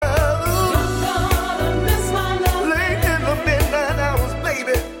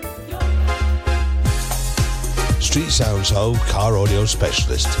Sounds home car audio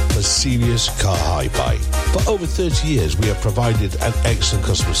specialist for serious car hi-fi. For over 30 years, we have provided an excellent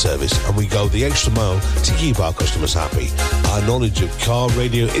customer service, and we go the extra mile to keep our customers happy. Our knowledge of car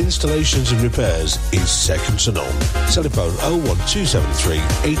radio installations and repairs is second to none. Telephone 01273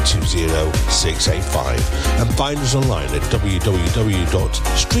 820 685 and find us online at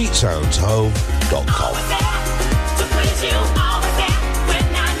www.streetssoundshome.com.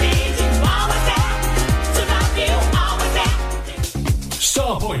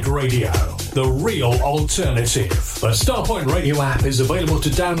 Starpoint Radio, the real alternative. The Starpoint Radio app is available to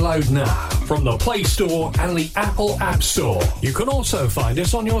download now from the Play Store and the Apple App Store. You can also find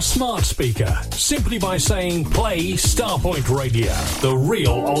us on your smart speaker simply by saying play Starpoint Radio, the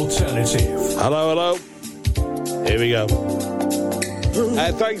real alternative. Hello. Here we go.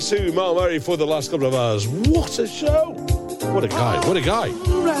 Thanks to Mark Murray for the last couple of hours. What a show! What a guy.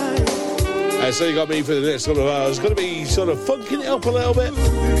 So you got me for the next couple of hours. Going to be sort of funking it up a little bit.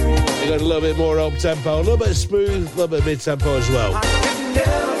 You got a little bit more up-tempo, a little bit smooth, a little bit mid-tempo as well.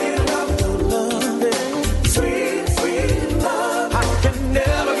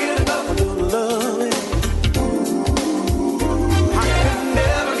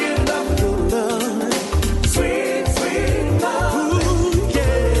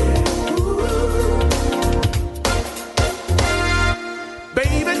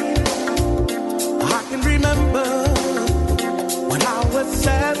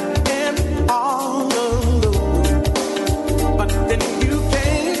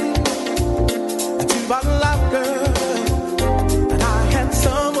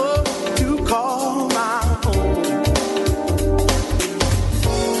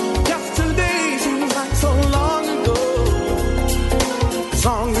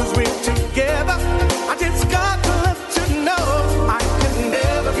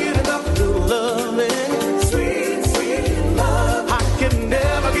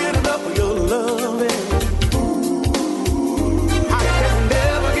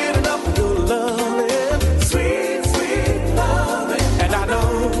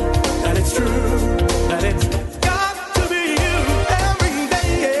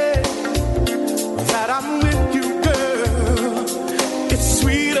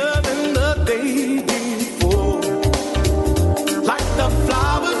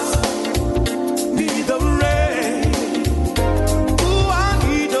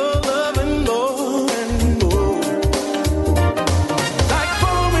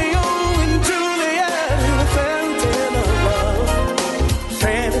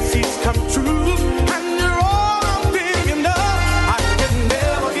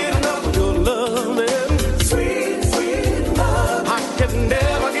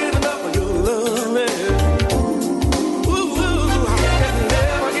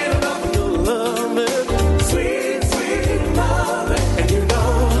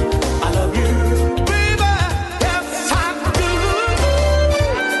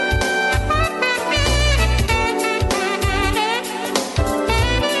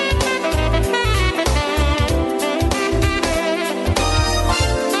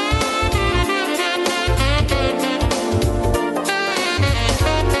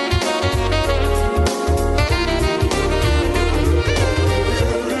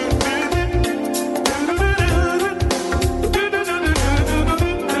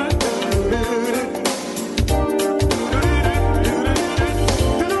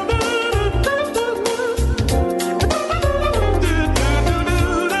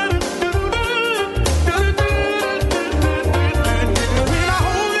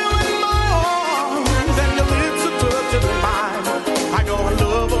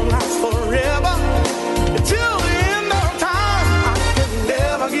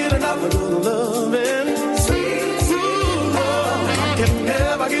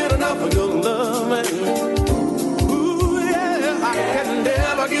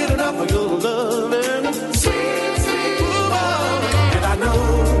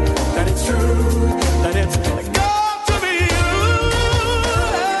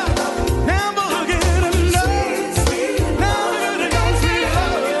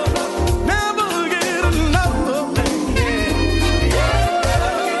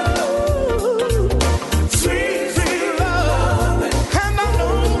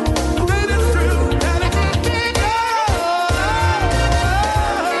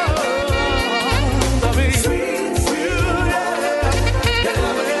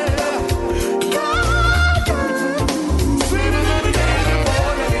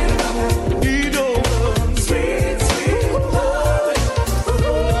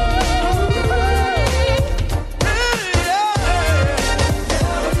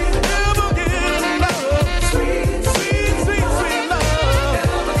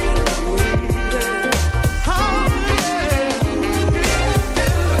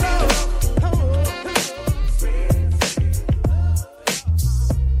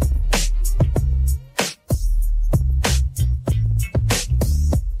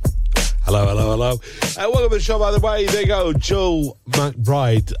 of the show, by the way. There you go, Joel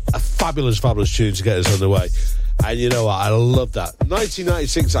McBride. A fabulous, fabulous tune to get us underway. And you know what? I love that.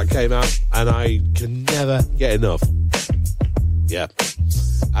 1996 that came out, and I can never get enough. Yeah.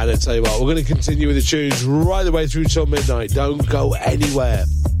 And I tell you what, we're going to continue with the tunes right the way through till midnight. Don't go anywhere.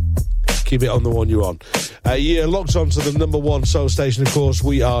 Keep it on the one you're on. You're locked on to the number one soul station, of course.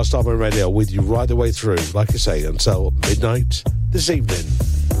 We are Starman Radio with you right the way through, like I say, until midnight this evening.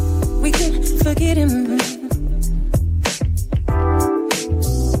 We can forget him.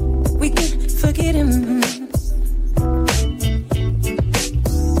 We can forget him.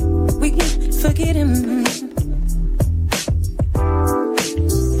 We can forget him.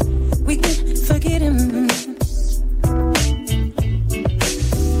 We can forget him.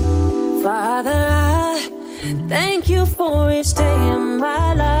 Father, I thank you for each day in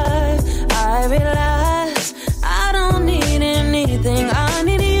my life. I realize I don't need anything. I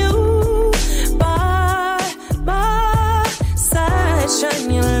need you by my side. Shine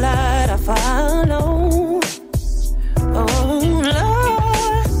your light, I follow. Oh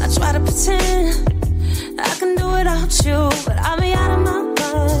Lord, I try to pretend I can do without you, but I be out of my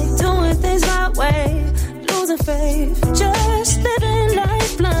mind, doing things my way, losing faith, just living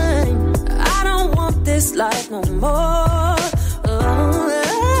life blind. I don't want this life no more.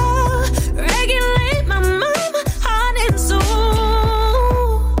 Regulate my mind, my heart and soul.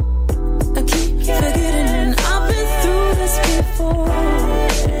 I keep forgetting I've been through this before.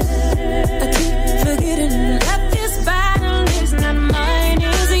 I keep forgetting that this battle is not mine,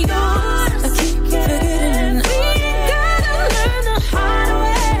 it's yours. I keep forgetting we gotta learn the hard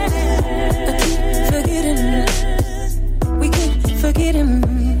way. I keep forgetting we can't forget him.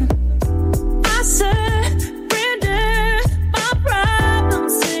 I surrender my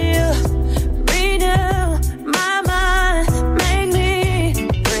problems to you. Renew my mind, make me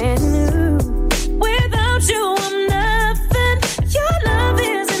brand new. Without you, I'm nothing. Your love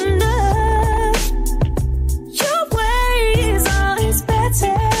is enough. Your way is always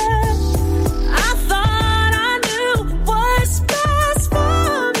better. I thought I knew what's best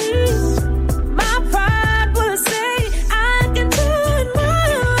for me. My pride would say I can do it my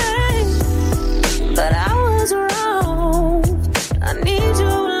way, but I was wrong. I need you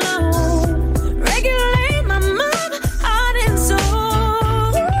alone. Regulate my mind, heart and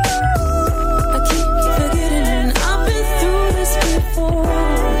soul. I keep forgetting I've been through this before.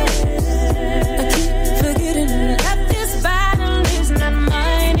 I keep forgetting that this battle is not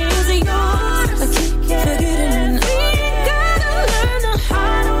mine, it's yours. I keep forgetting we gotta learn the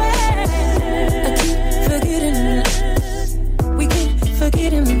hard way. I keep forgetting we can't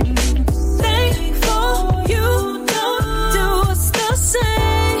forget him. Thankful you don't do us the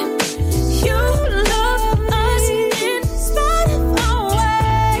same. You love us in spite of our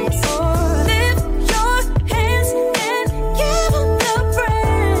ways. Lift your hands and give him the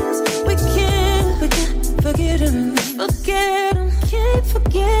praise. We can't forget him. Forget him, can't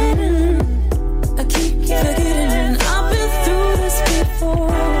forget him. I keep forgetting I've been through this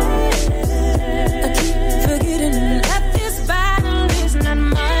before. I keep forgetting that this battle is not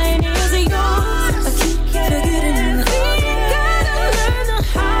mine, it's yours. I keep forgetting we gotta learn the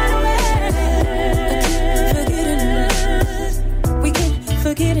hard way. I keep forgetting we can't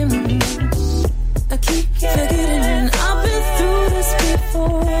forget him. I keep forgetting I've been through this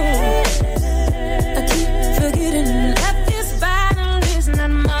before. I keep forgetting that this battle is not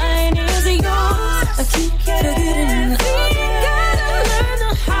mine, it's yours. I keep forgetting we gotta learn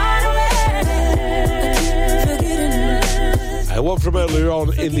the hard way. I keep forgetting. One from earlier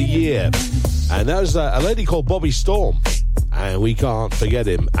on in the year, and that was a lady called Bobby Storm, and we can't forget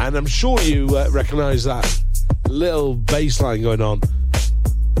him. And I'm sure you recognise that little bass line going on,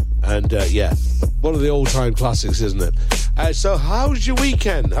 and yeah, one of the all-time classics, isn't it? So how's your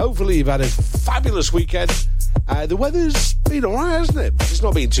weekend? Hopefully you've had a fabulous weekend. The weather's been alright, hasn't it? It's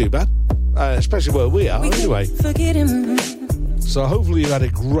not been too bad, especially where we are anyway. Forget him. So hopefully you've had a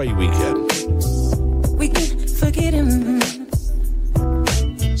great weekend. We can forget him.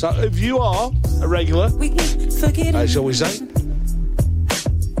 So if you are a regular, We can forget him. shall we say,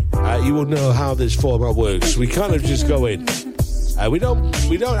 you will know how this format works. We kind of just go in. We don't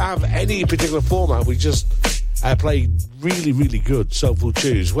have any particular format. We just play really, really good soulful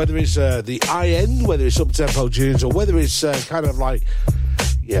tunes. Whether it's the high-end, whether it's up-tempo tunes, or whether it's kind of like,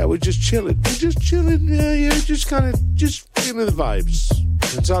 yeah, we're just chilling. We're just chilling, just feeling the vibes.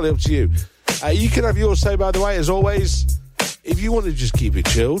 It's entirely up to you. You can have your say, by the way, as always. If you want to just keep it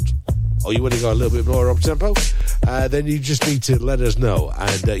chilled, or you want to go a little bit more up-tempo, then you just need to let us know.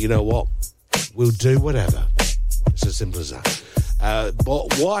 And you know what? We'll do whatever. It's as simple as that.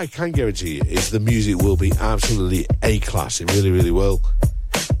 But what I can guarantee you is the music will be absolutely A-class. It really, really will.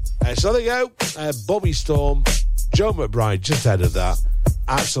 So there you go. Bobby Storm, Joe McBride, just ahead of that.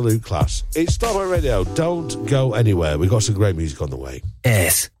 Absolute class. It's Starpoint Radio. Don't go anywhere. We've got some great music on the way.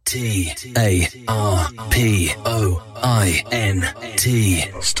 STARPOINT.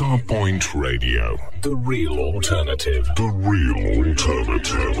 Starpoint Radio. The real alternative. The real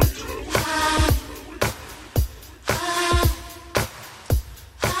alternative.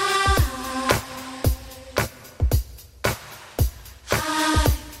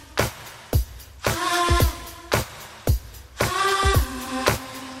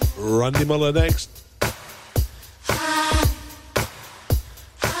 Randy Muller next.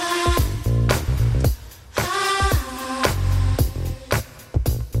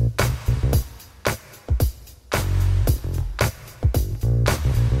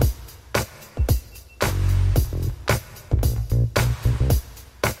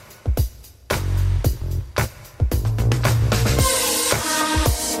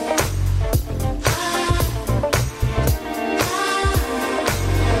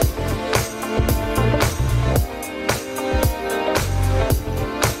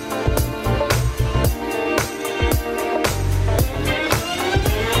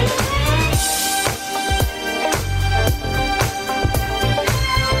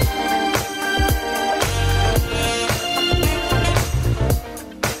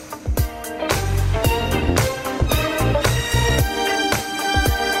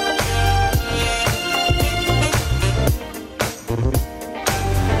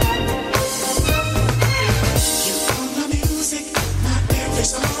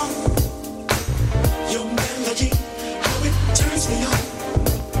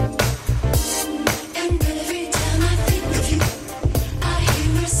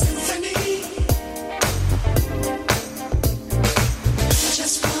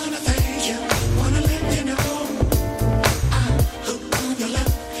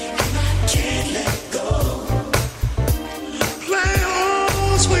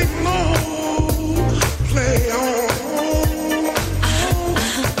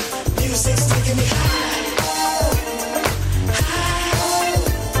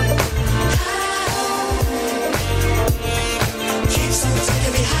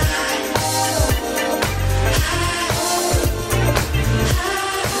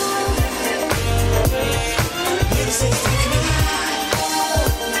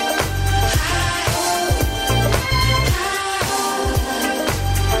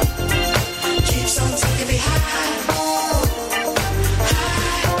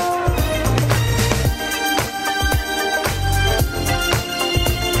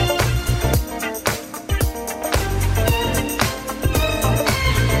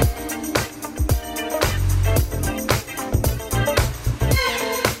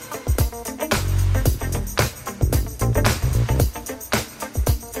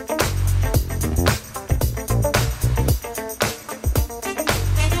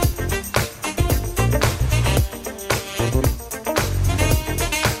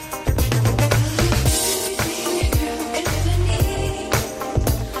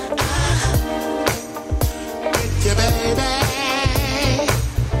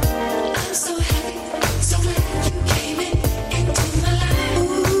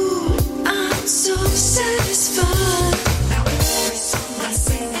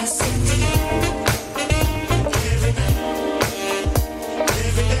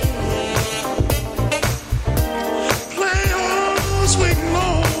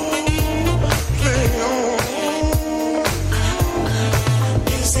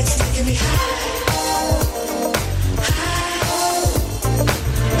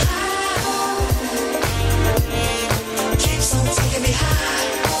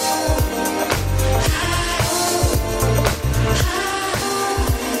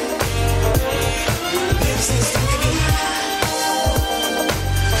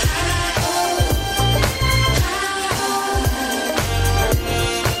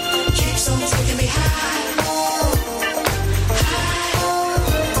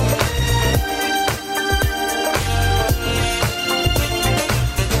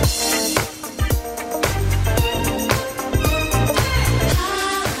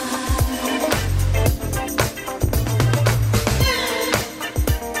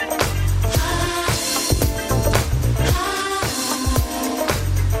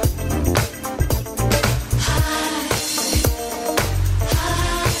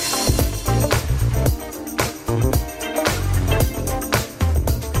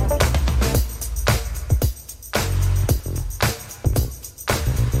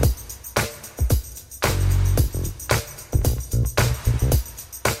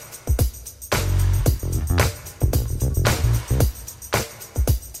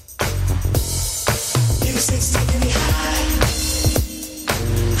 Music's taking me high.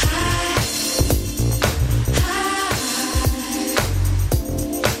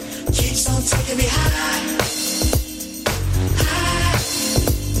 Keeps on taking me high.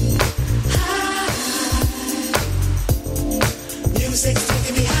 Music's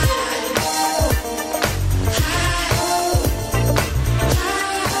taking me high.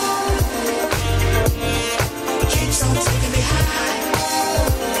 Keeps on taking me high.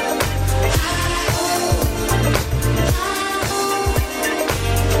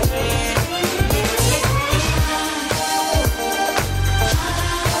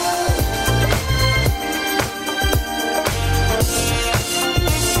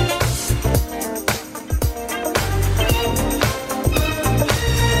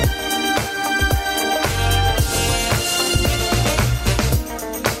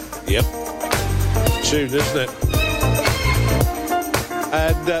 Tune, isn't it?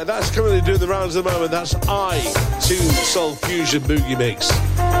 And that's currently doing the rounds at the moment. That's Soulfull Fusion Boogie Mix.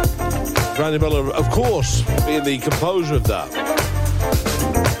 Randy Miller, of course, being the composer of that.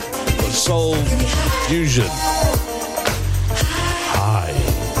 Soul Fusion. Hi.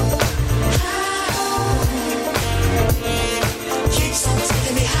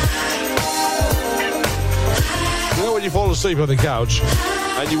 You know when you fall asleep on the couch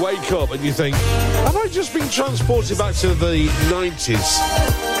and you wake up and you think, have I just been transported back to the 90s?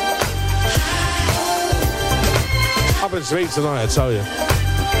 Happened to me tonight, I tell you.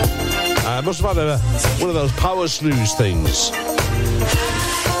 I must have had one of those power snooze things.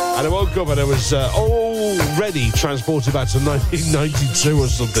 And I woke up and I was already transported back to 1992 or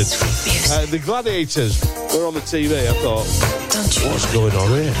something. The Gladiators were on the TV. I thought, what's going on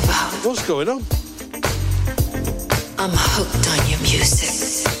here? What's going on? I'm hooked on your music.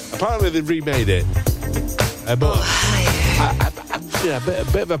 Apparently they remade it. But a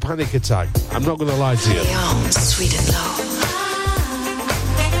bit of a panic attack. I'm not going to lie to you. Sweet and low.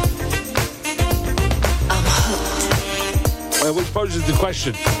 I'm hooked. Which poses the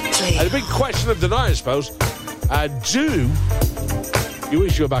question. And the big question of the night, I suppose. Do you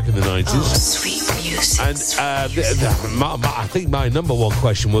wish you were back in the 90s? Oh, sweet music. And I think my number one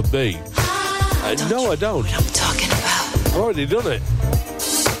question would be, no, I don't. What I'm talking about. I've already done it.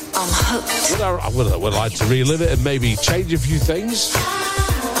 I'm hooked. I would like to relive it and maybe change a few things.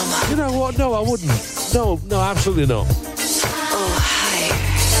 You know what? No, I wouldn't. No, absolutely not. Oh, higher.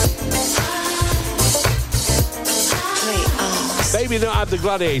 Play on. Maybe not have the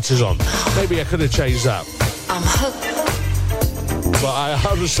Gladiators on. Maybe I could have changed that. I'm hooked. But I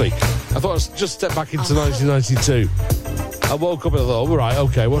thought I'd just step back into 1992. I woke up and I thought, all right,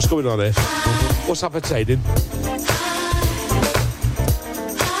 okay, what's going on here? What's happening?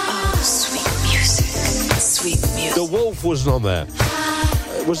 The Wolf wasn't on there.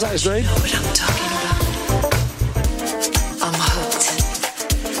 Was that his name? You know what I'm talking about. I'm hooked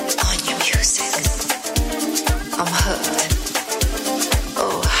on your music. I'm hooked.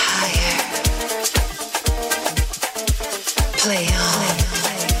 Oh, higher. Play on.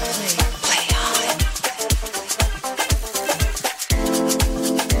 Play on.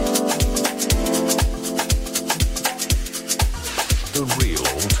 The real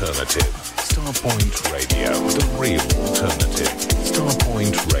alternative. Starpoint Radio, the real alternative.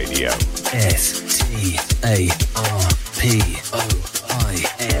 Starpoint Radio. STARPOINT.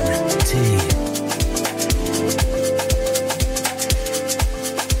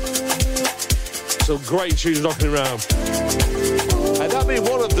 Some great tunes knocking around. And that being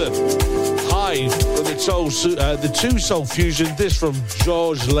one of them. Hi, from the two Soul Fusion. This from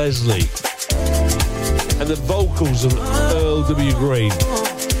George Leslie. And the vocals of Earl W. Green.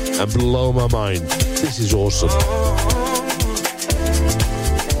 And blow my mind. This is awesome.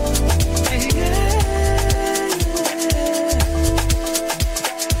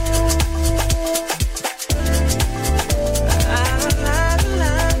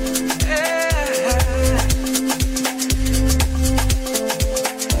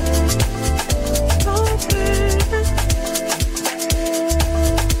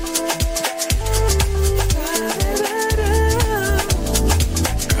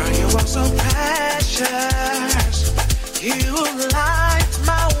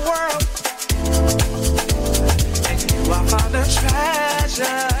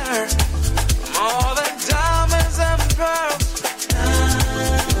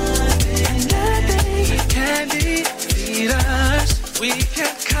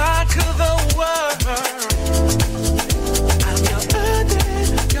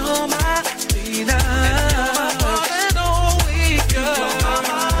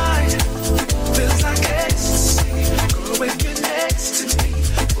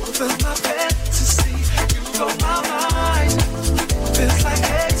 Feel my fantasy.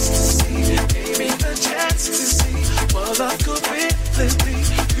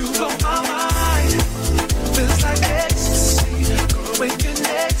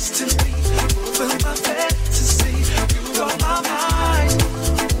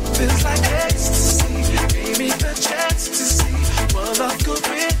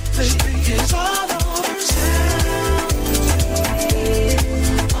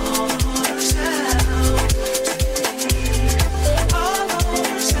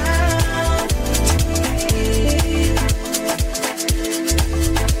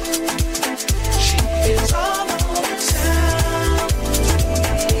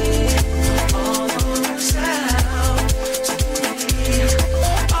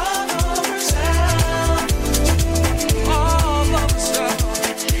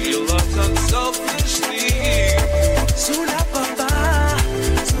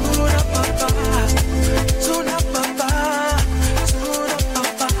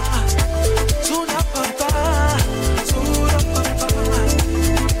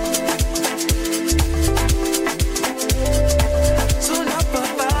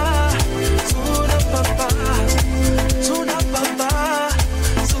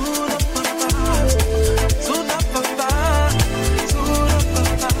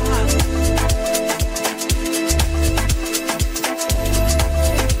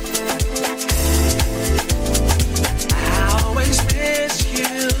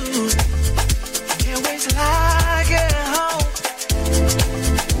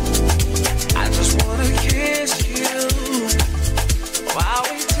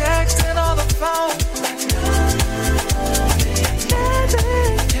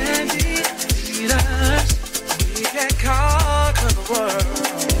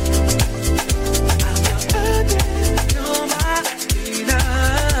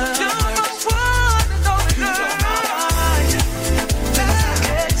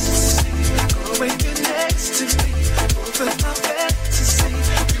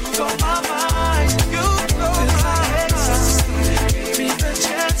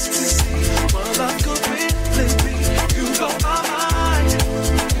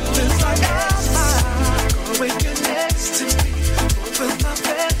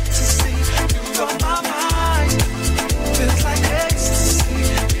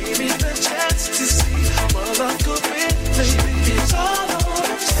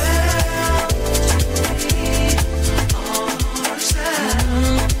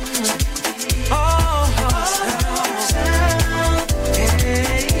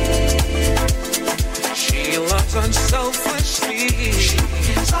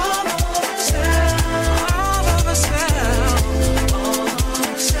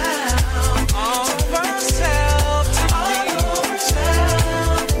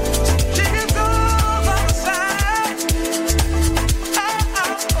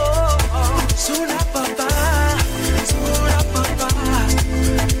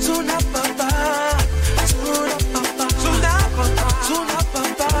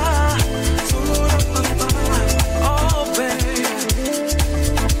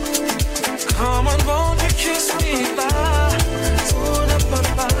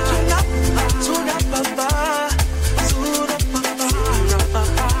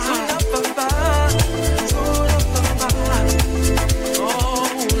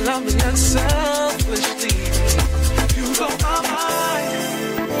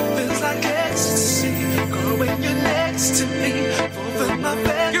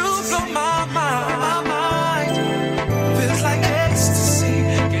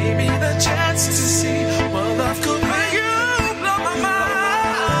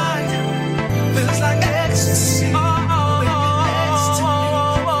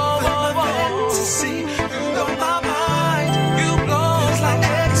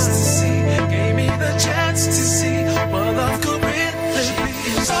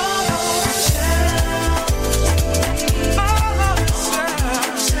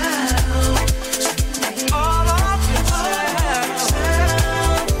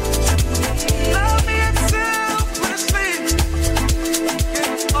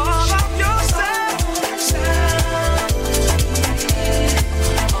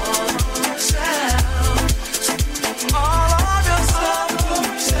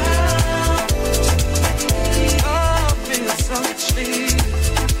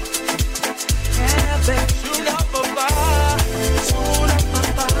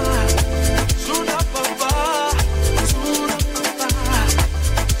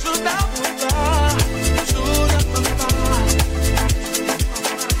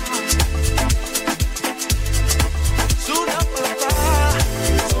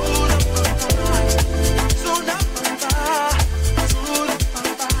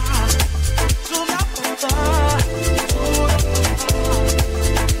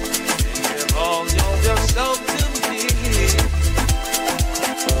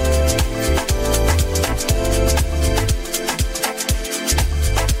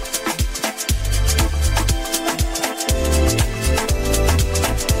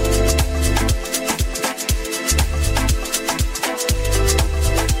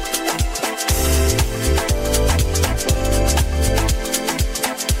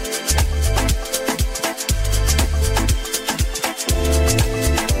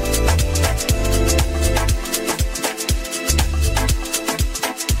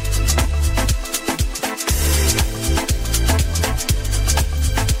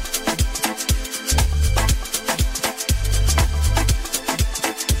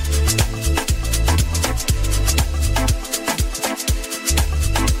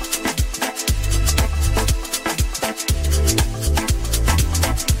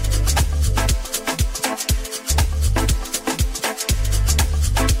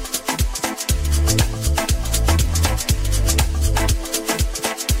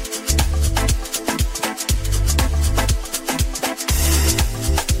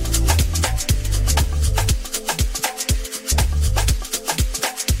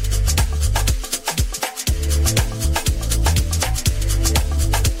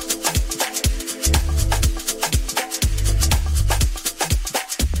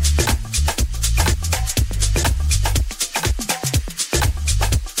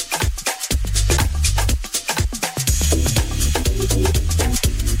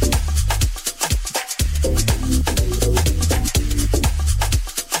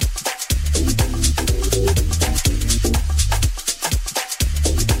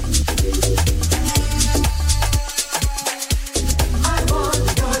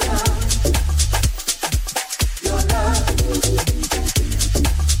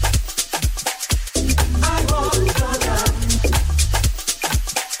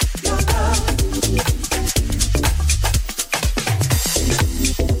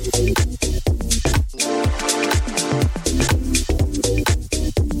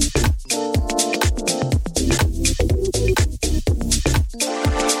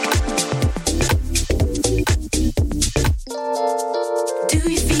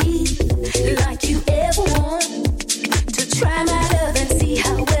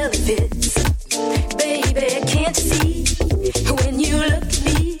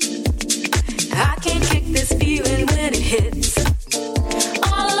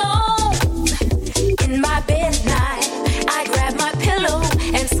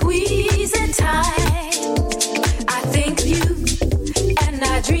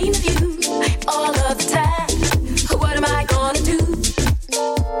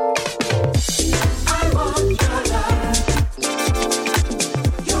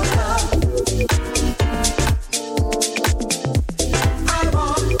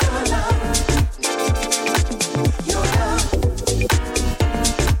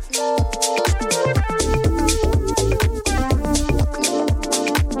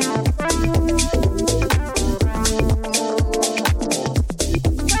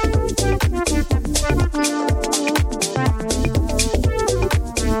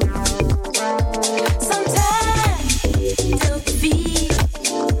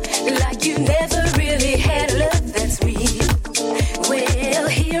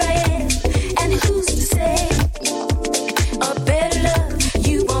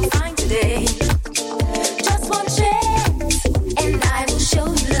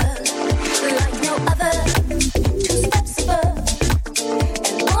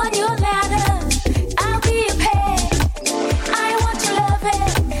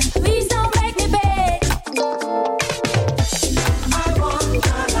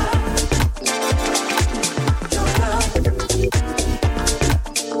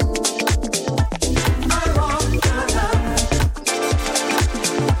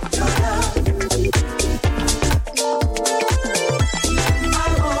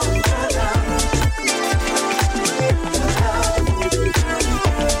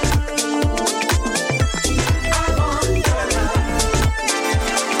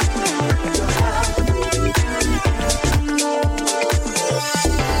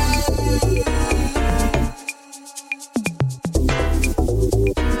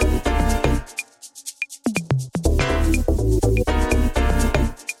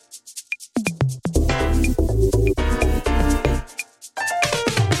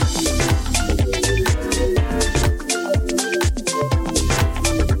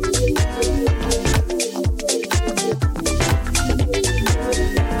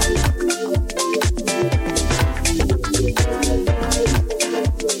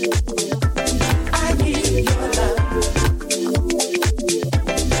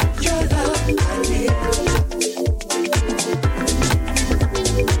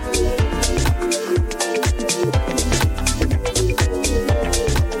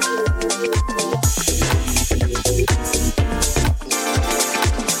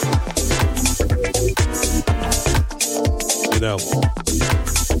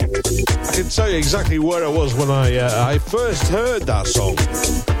 Exactly where I was when I first heard that song.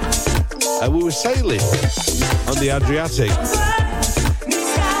 We were sailing on the Adriatic,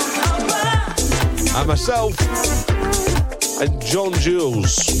 and myself and John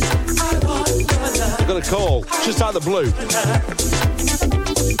Jules, I got a call just out of the blue,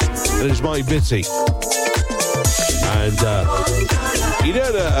 and it's Mike Bitty, and he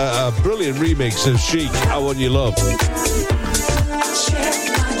did a brilliant remix of Chic, I Want Your Love.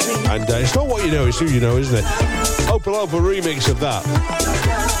 And it's not what you know, it's who you know, isn't it? Opal Opal remix of that.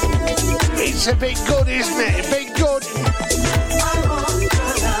 It's a bit good, isn't it? A bit good.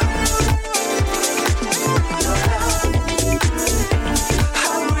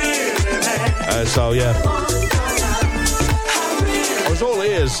 So, yeah. I was all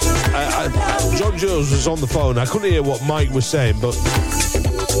ears. John Jules was on the phone. I couldn't hear what Mike was saying, but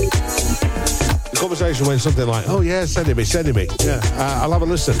the conversation went something like, oh, yeah, send it me. Yeah, I'll have a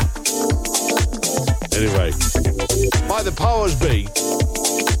listen. Anyway, by the powers be,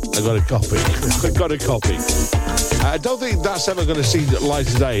 I got a copy. I don't think that's ever going to see the light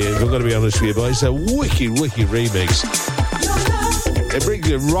today, if I'm going to be honest with you, but it's a wicked remix. It brings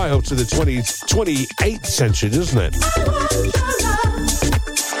it right up to the 28th century, doesn't it?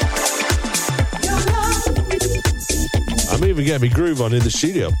 I'm even getting my groove on in the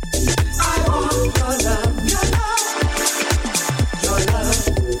studio.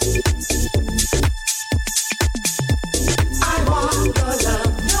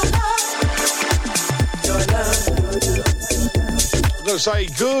 Say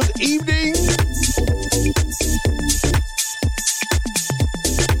good evening.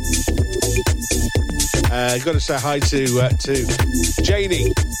 Got to say hi to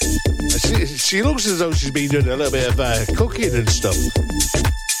Janie. She looks as though she's been doing a little bit of cooking and stuff.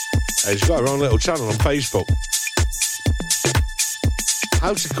 She's got her own little channel on Facebook.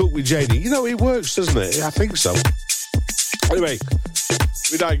 How to Cook with Janie. You know, it works, doesn't it? I think so. Anyway,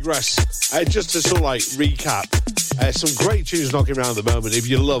 we digress. Just to sort of like recap, some great tunes knocking around at the moment. If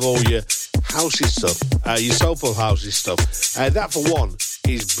you love all your housey stuff, your soulful housey stuff, that for one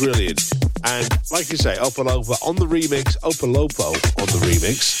is brilliant. And like you say, Opalopo on the remix, Opalopo on the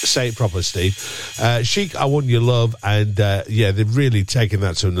remix. Say it proper, Steve. Chic, I Want Your Love, and yeah, they've really taken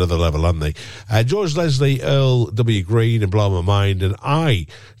that to another level, haven't they? George Leslie, Earl W. Green, and Blow My Mind, and I,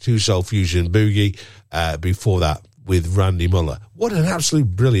 to Soul Fusion Boogie. Before that, with Randy Muller. What an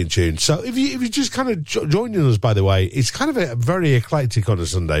absolute brilliant tune. So if you just kind of joining us, by the way, it's kind of a very eclectic on a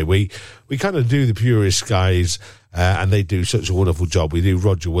Sunday. We kind of do the Purist guys, and they do such a wonderful job. We do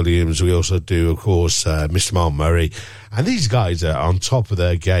Roger Williams. We also do, of course, Mr. Mark Murray. And these guys are on top of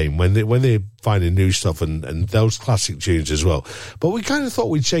their game when they're finding new stuff and those classic tunes as well. But we kind of thought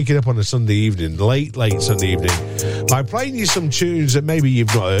we'd shake it up on a Sunday evening, late Sunday evening, by playing you some tunes that maybe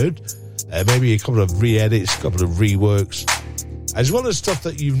you've not heard. Maybe a couple of re-edits, a couple of reworks, as well as stuff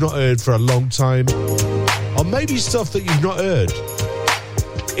that you've not heard for a long time, or maybe stuff that you've not heard.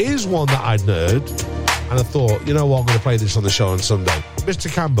 Here's one that I'd heard, and I thought, you know what, I'm going to play this on the show on Sunday.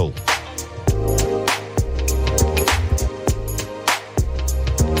 Mr. Campbell.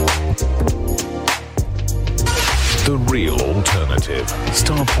 The Real Alternative.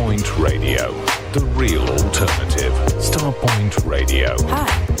 Starpoint Radio. The Real Alternative. Starpoint Radio.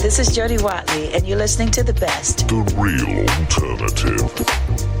 Hi, this is Jody Watley, and you're listening to The Best. The Real Alternative.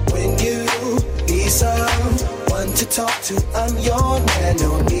 When you need someone to talk to, I'm your man.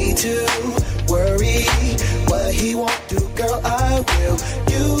 No need to worry what he won't do, girl, I will.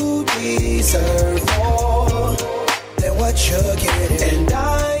 You deserve more than what you're getting, and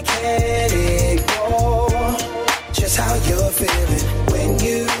I can't ignore just how you're feeling. When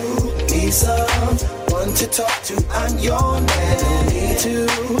you need someone to talk to, I'm your man. No need to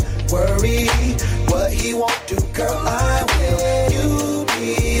worry what he won't do, girl, I will. You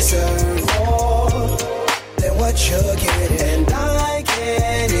deserve more than what you're getting, and I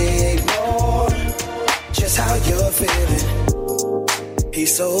can't ignore just how you're feeling.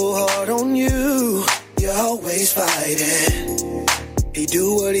 He's so hard on you, you're always fighting. He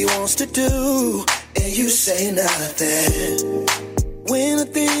do what he wants to do, and you say nothing. When are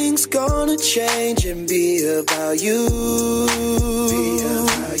things gonna change and be about you,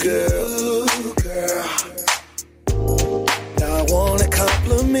 girl? Now I wanna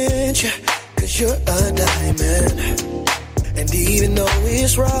compliment you, 'cause you're a diamond. And even though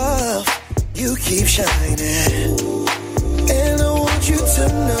it's rough, you keep shining. And I want you to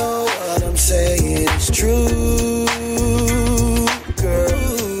know what I'm saying is true,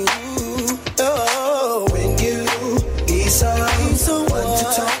 girl. Oh, when you need someone to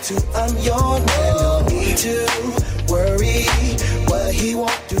talk to, I'm your man. No need to worry what he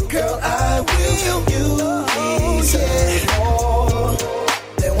won't do, girl, I will. You deserve more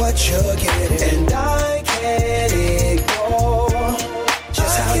than what you're getting, and I can't ignore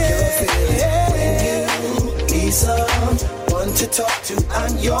just how you're feeling. When you need someone to talk to,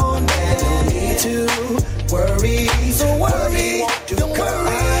 I'm your man. No need to worry, don't worry, don't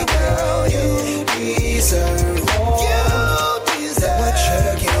worry, girl. You deserve more than what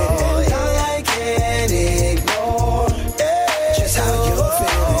you're getting, and I can't ignore just how you're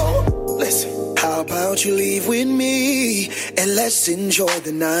feeling. Listen, how about you leave with me and let's enjoy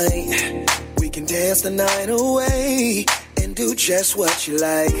the night. We can dance the night away and do just what you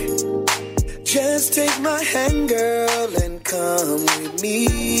like. Just take my hand, girl, and come with me.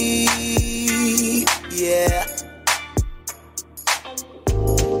 Yeah.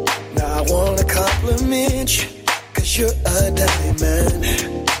 Now I wanna compliment you, 'cause you're a diamond.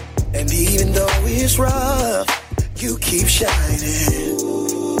 And even though it's rough, you keep shining.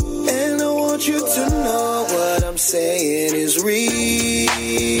 And I want you to know what I'm saying is real,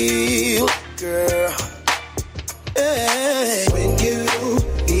 girl. Hey. When you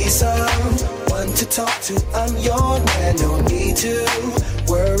need someone to talk to, I'm your man. No need to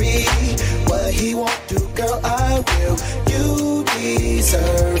worry what he won't do, girl, I will. You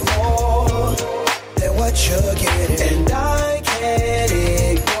deserve more than what you're getting, and I can't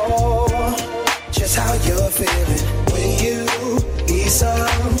ignore just how you're feeling. When you need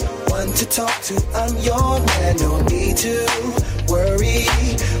someone to talk to, I'm your man. No need to worry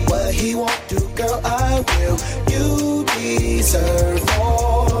what he won't do, girl, I will. You deserve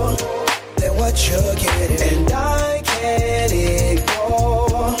more than what you're getting, and I can't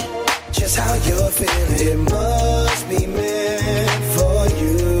ignore just how you're feeling. It must be meant for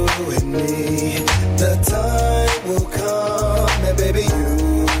you and me. The time will come, and baby, you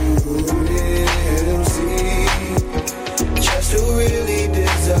will see just who really did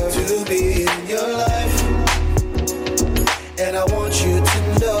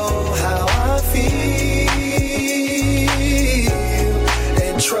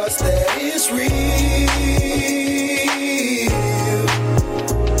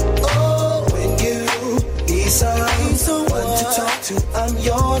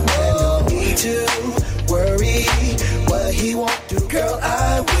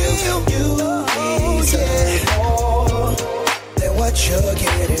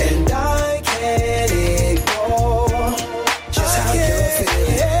get it. And I can't ignore just how you're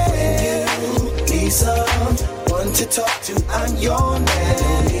feeling. When you need someone to talk to, I'm your man.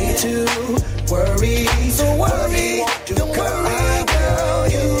 Don't need to worry. So worry, don't worry, girl.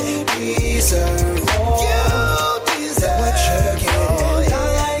 You deserve more. You deserve what you're getting. And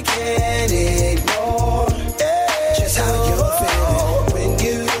I can't ignore just how you're feeling. When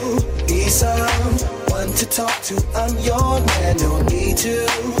you need someone to talk to, I'm your man. Don't need to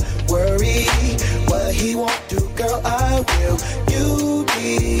worry what he won't do, girl. I will. You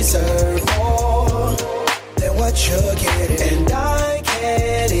deserve more than what you're getting, and I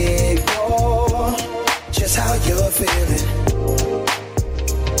can't ignore just how you're feeling.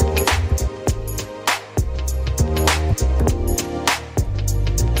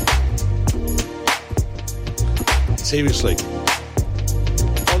 Seriously,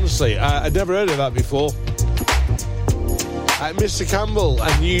 honestly, I'd never heard of that before. Mr. Campbell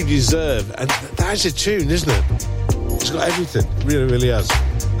and You Deserve, and that's a tune, isn't it? It's got everything, it really, really has.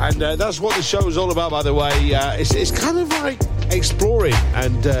 And that's what the show is all about, by the way. It's kind of like exploring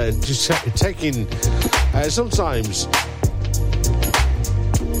and just taking, sometimes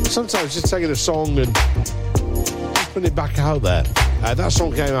just taking a song and just putting it back out there. That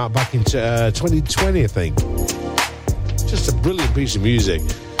song came out back in 2020, I think. Just a brilliant piece of music.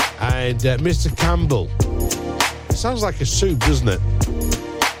 And Mr. Campbell, it sounds like a soup, doesn't it?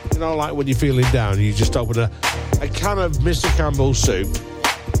 You know, like when you're feeling down, you just open a can of Mr. Campbell soup.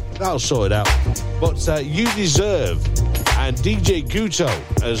 That'll sort it out. But You Deserve, and DJ Guto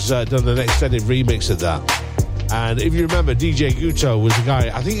has done an extended remix of that. And if you remember, DJ Guto was a guy,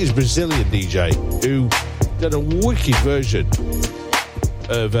 I think he's a Brazilian DJ, who did a wicked version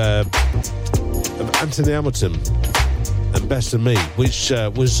of Anthony Hamilton and Best of Me, which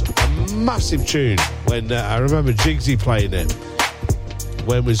was a massive tune when I remember Jigsy playing it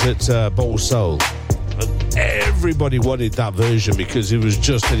when it was at Bowl Soul. And everybody wanted that version because it was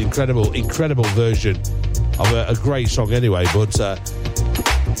just an incredible version of a great song anyway. But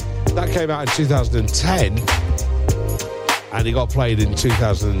that came out in 2010 and it got played in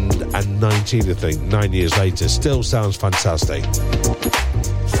 2019, I think, 9 years later. Still sounds fantastic.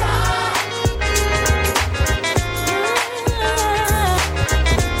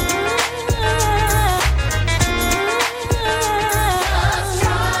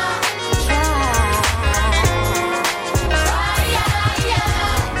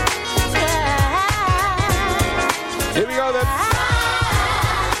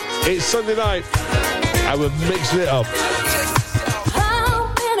 It's Sunday night and we're mixing it up.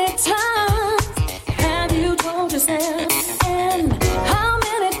 How many times have you told yourself, and how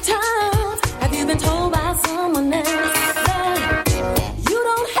many times have you been told by someone else that you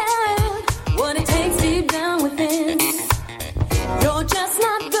don't have what it takes deep down within? You're just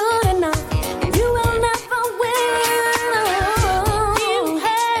not good enough. You will never win. You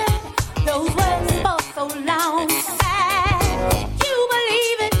had those words for so long.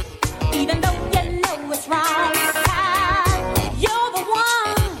 Even though you know it's wrong, you're the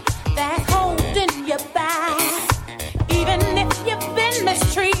one that's holding you back. Even if you've been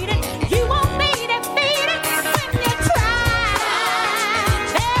mistreated, you won't be defeated when you try.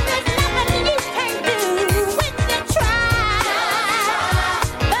 There is nothing you can do when you try.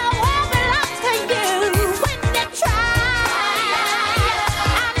 The world belongs to you when you try.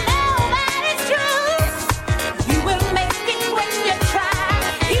 I know that it's true. You will make it when you try.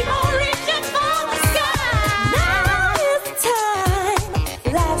 Keep on reaching for the sky. Now is the time.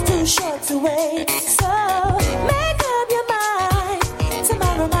 Life's too short to wait. So make up your mind.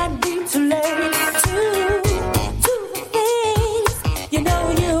 Tomorrow might be too late to do the things you know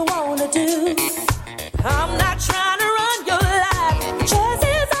you wanna do. I'm not trying to run your life. Choice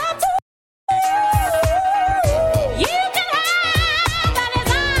is up to you. You can have the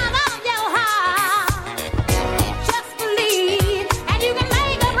design of your heart. Just believe, and you can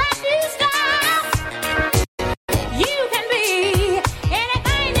make a brand new start. You can be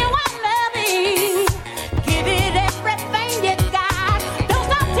anything you want to be.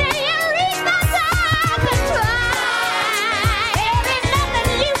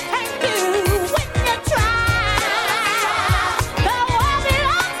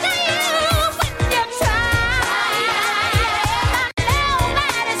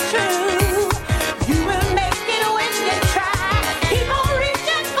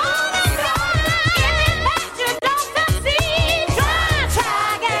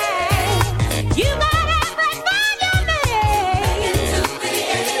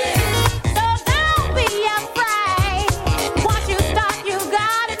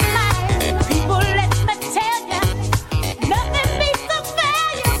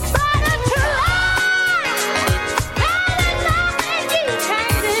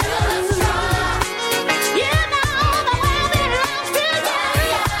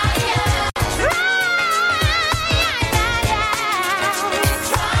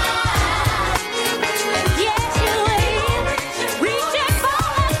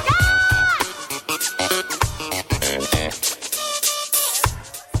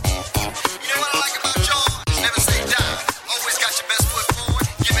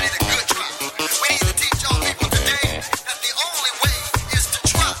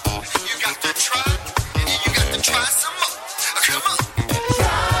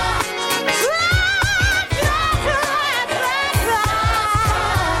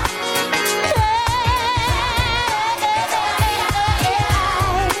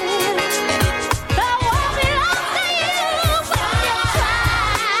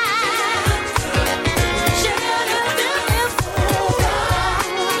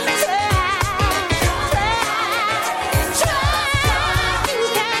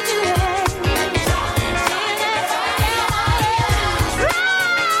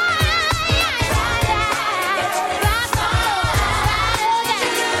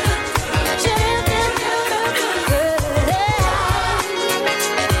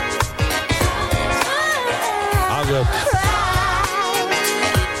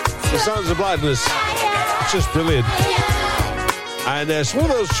 of Blackness. It's just brilliant. And it's one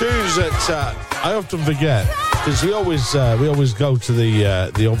of those tunes that I often forget, because we always go to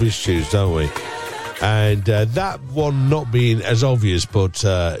the obvious tunes, don't we? And that one not being as obvious, but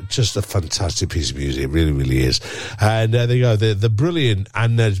just a fantastic piece of music. It really, really is. And there you go, the brilliant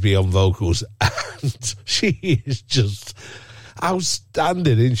Anne Nesby on vocals. And she is just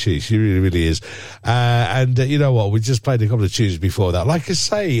outstanding, isn't she? She really, really is. And you know what? We just played a couple of tunes before that. Like I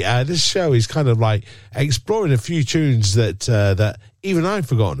say, this show is kind of like exploring a few tunes that even I've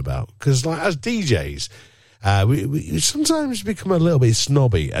forgotten about. Because like as DJs, we sometimes become a little bit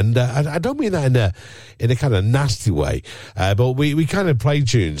snobby, and I don't mean that in a kind of nasty way, but we kind of play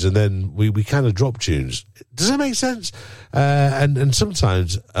tunes and then we kind of drop tunes. Does that make sense? And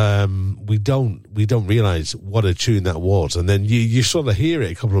sometimes we don't realise what a tune that was, and then you sort of hear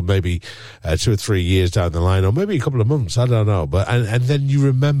it a couple of maybe 2 or 3 years down the line, or maybe a couple of months, I don't know, but and then you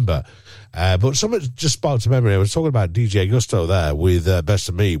remember. But something just sparked a memory. I was talking about DJ Gusto there with Best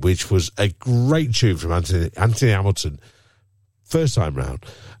of Me, which was a great tune from Anthony Hamilton, first time round.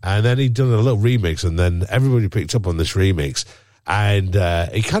 And then he'd done a little remix, and then everybody picked up on this remix. And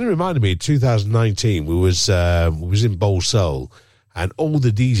it kind of reminded me of 2019. We was in Bowl Soul, and all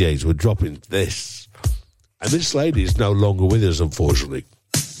the DJs were dropping this. And this lady is no longer with us, unfortunately.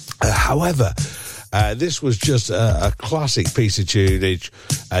 However, this was just a classic piece of tunage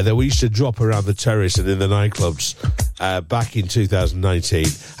that we used to drop around the terrace and in the nightclubs back in 2019.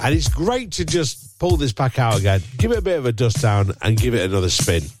 And it's great to just pull this back out again, give it a bit of a dust down, and give it another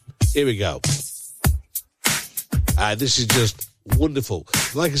spin. Here we go. This is just wonderful.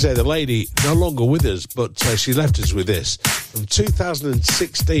 Like I said, the lady no longer with us, but she left us with this. From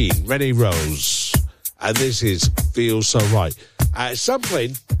 2016, Renee Rose. And this is Feels So Right.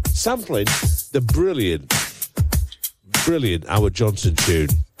 Sampling the brilliant Howard Johnson tune.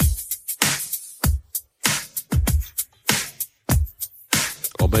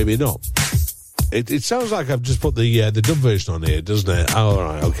 Or maybe not. It sounds like I've just put the dub version on here, doesn't it? Oh, all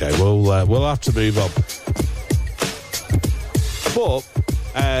right, okay. We'll have to move on. But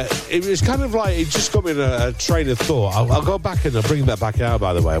it was kind of like, it just got me in a train of thought. I'll go back and I'll bring that back out,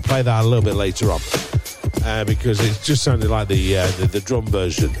 by the way. I'll play that a little bit later on. Because it just sounded like the drum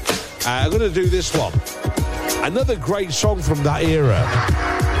version. I'm going to do this one. Another great song from that era.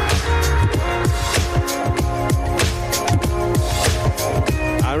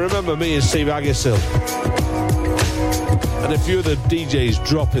 I remember me and Steve Agassiz and a few of the DJs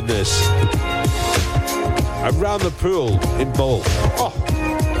dropping this around the pool in Bowl. Oh,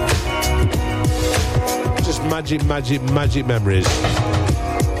 just magic memories.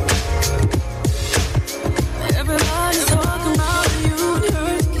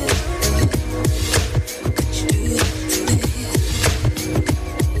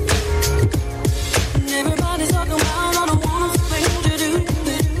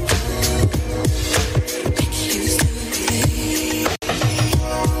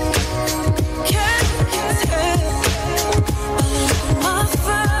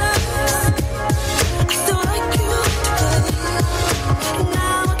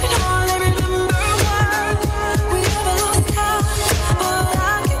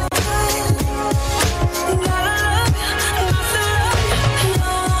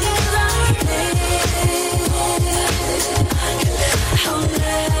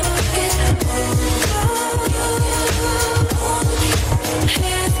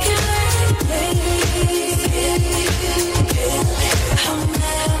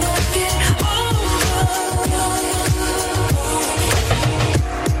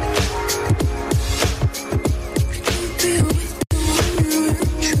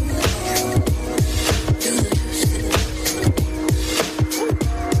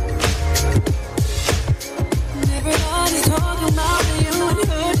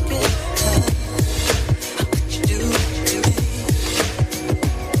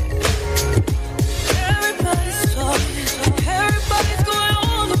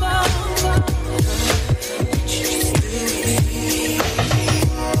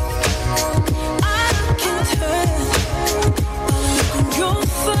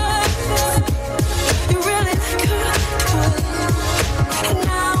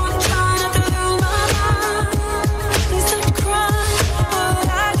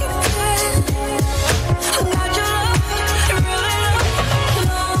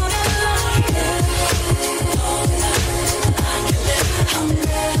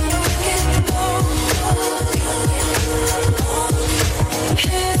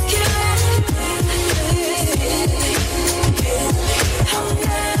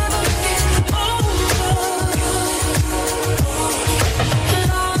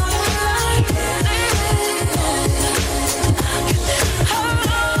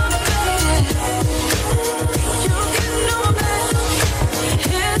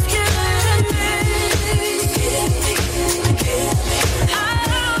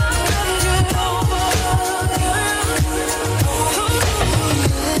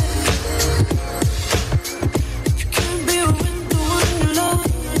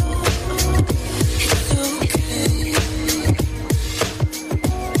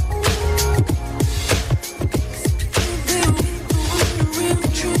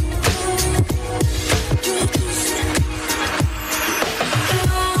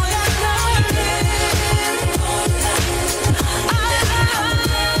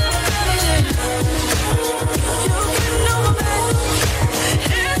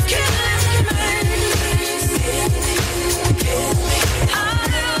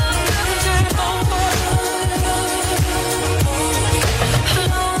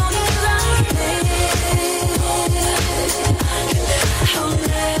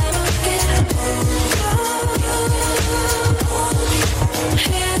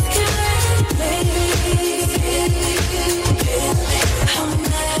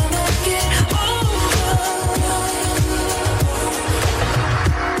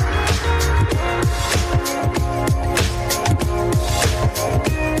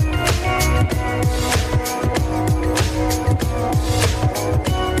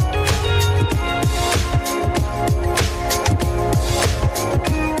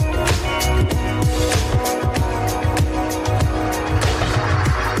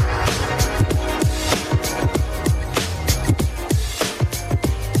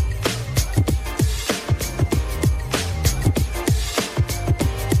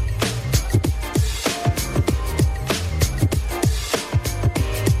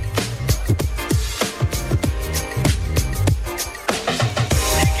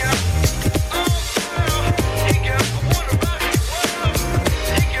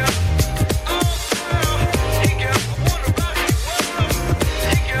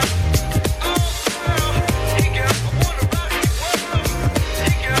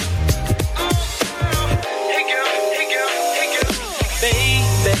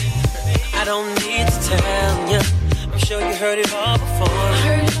 don't need to tell ya. I'm sure you heard it all before.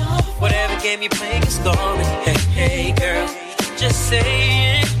 Whatever game you play is scoring. Hey, hey, girl, just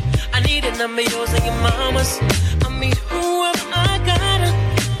say it. I need a number, yours and your mama's. I meet whoever I gotta.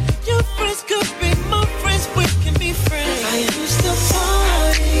 Your friends could be my friends, we can be friends. I used to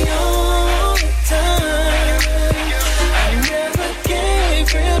party all the time. I never gave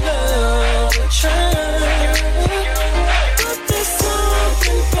real love a try. But there's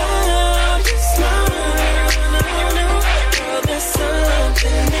something about your smile. Girl, there's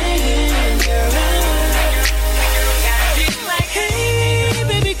something in your eyes. Gotta be like, hey,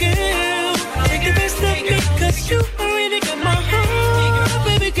 baby girl, take the best of me, 'cause you already got my heart,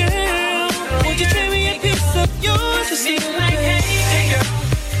 baby girl. Won't you trade me a piece of yours to see like, hey girl,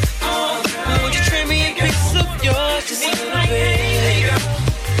 oh, won't you trade me a piece of yours to see like, hey girl,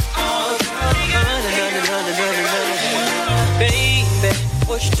 oh, baby,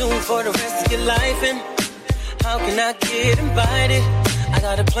 what you doing for the rest of your life, and how can I get invited? I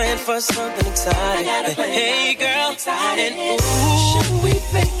got a plan for something exciting. Hey girl, and ooh, should we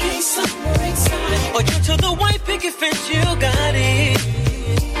vacate somewhere exciting? Or jump to the white picket fence, you got it.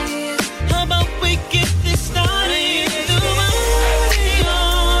 How about we get this started? Do my body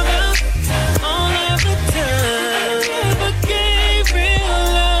all of the time. Never gave real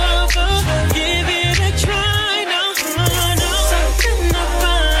love, give it a try. No, something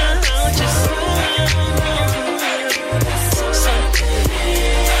about your smile. Something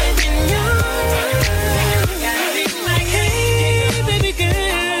in your eyes. Gotta be like, hey, baby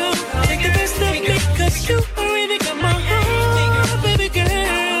girl, take the best of me, 'cause you already got my heart, baby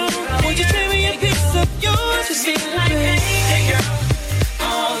girl. Won't you trade me a piece of yours to see like, hey girl,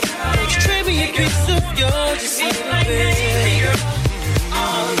 oh, won't you trade me a piece of yours to see like, hey girl,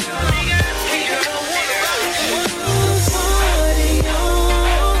 oh, hey girl, party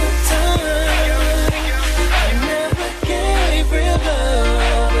all the time. I never gave real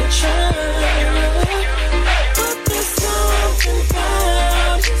love a try, but there's something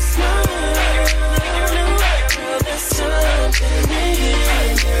about your smile. Girl, there's something in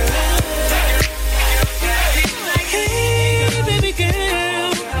your eyes. Hey, baby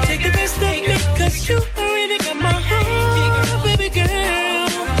girl, take the best of me, 'cause you already got my heart, baby girl.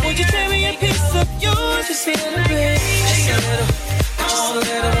 Won't you trade me a piece of yours to see like, just a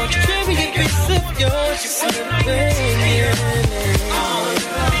little, won't you trade me a piece of yours to see like,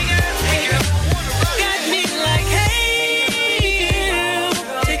 got me like, hey girl,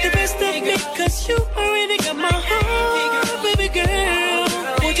 take the best of me, 'cause you already got my heart, baby girl.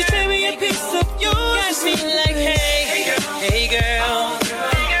 Won't you trade me a piece of yours? Got me like, hey girl, hey girl,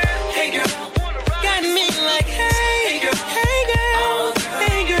 hey girl. Got me like, hey girl, hey girl,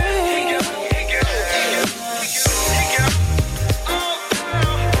 hey girl, hey girl, hey girl, hey girl, hey girl,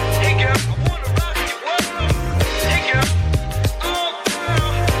 hey girl. I wanna rock you, hey girl,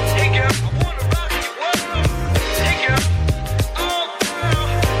 hey girl. I wanna rock you, hey girl,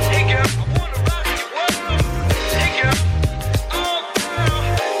 hey girl. I wanna rock you, hey girl,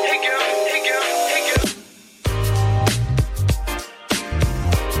 hey girl, hey girl, hey girl.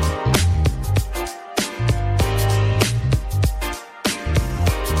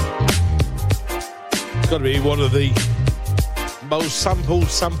 It's got to be one of the most sampled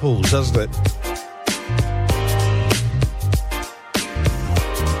samples, hasn't it?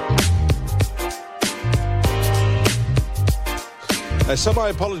 So my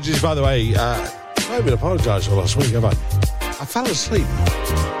apologies, by the way. I haven't even apologised for last week, have I? I fell asleep.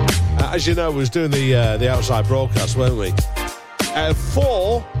 As you know, we was doing the outside broadcast, weren't we?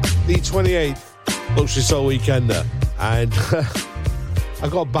 For the 28th Luxury Soul Weekender. And I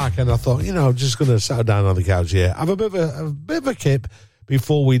got back and I thought, I'm just going to settle down on the couch here, have a bit of a kip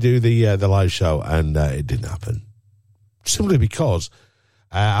before we do the live show. And it didn't happen. Simply because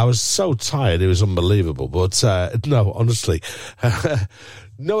I was so tired, it was unbelievable. But no, honestly,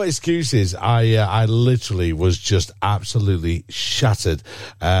 no excuses. I literally was just absolutely shattered,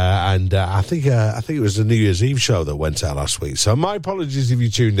 and I think it was the New Year's Eve show that went out last week. So my apologies if you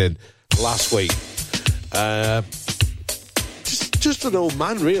tuned in last week. Just an old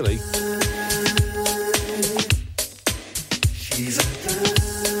man, really. She's a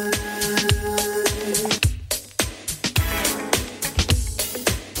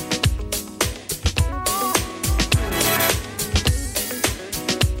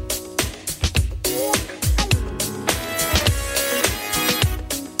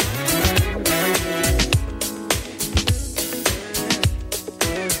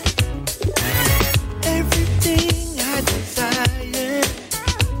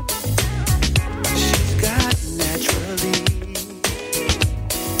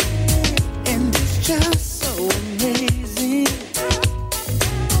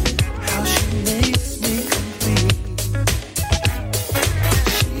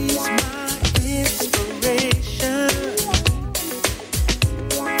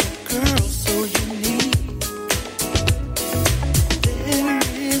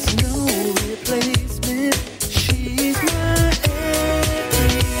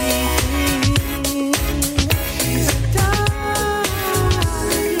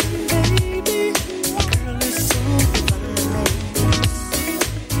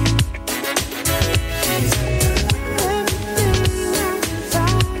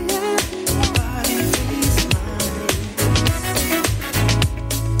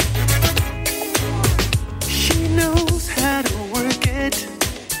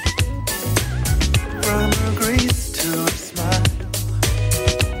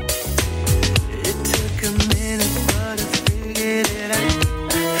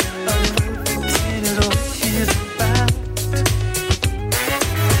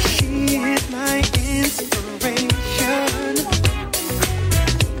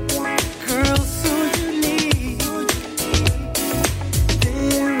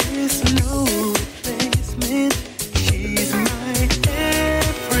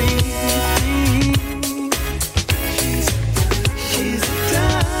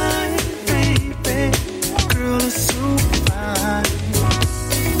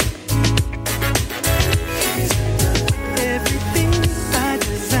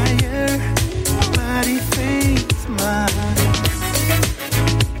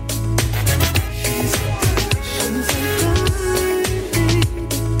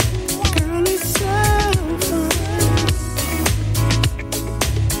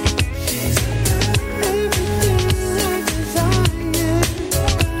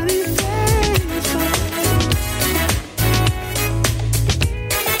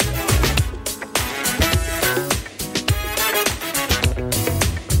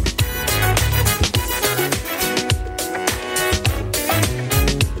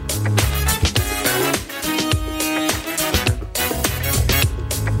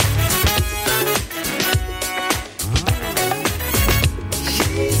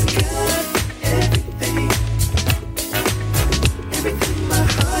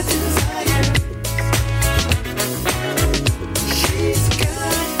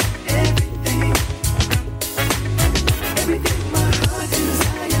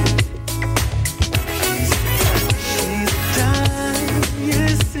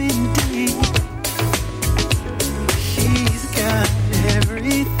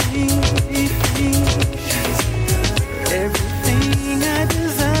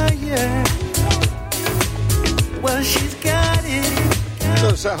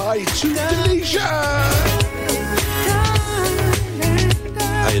say hi to Denisha.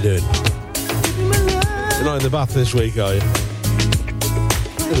 How you doing? You're not in the bath this week, are you?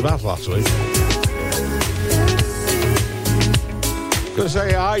 In the bath last week. Gonna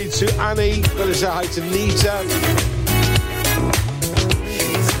say hi to Annie. Gonna say hi to Nita.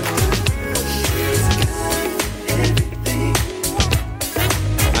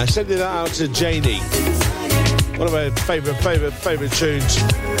 And sending that out to Janie. One of my favourite tunes.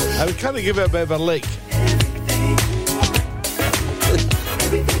 I would kind of give it a bit of a lick.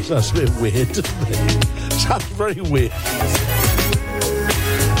 That's a bit weird, doesn't it? Sounds very weird.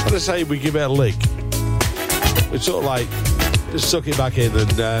 I'm going to say we give it a lick. We sort of like just suck it back in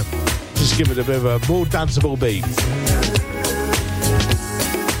and just give it a bit of a more danceable beat.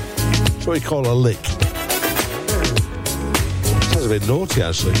 That's what we call a lick. Sounds a bit naughty,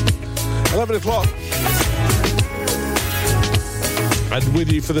 actually. 11 o'clock. And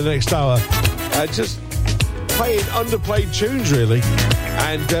with you for the next hour. Just playing underplayed tunes, really.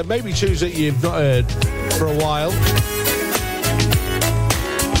 And maybe tunes that you've not heard for a while.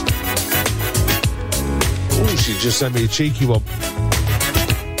 Oh, she just sent me a cheeky one.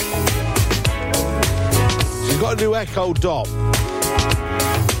 She's got a new Echo Dot.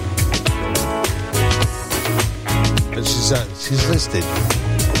 And she's listed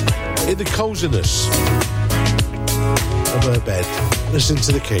in the coziness of her bed, listening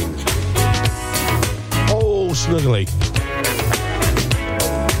to the King. Oh, snuggly.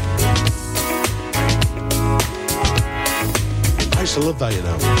 I used to love that, you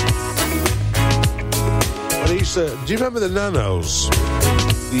know. When I used to, do you remember the Nanos?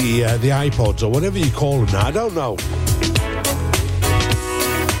 The iPods, or whatever you call them now? I don't know.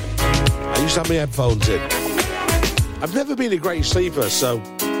 I used to have my headphones in. I've never been a great sleeper, so,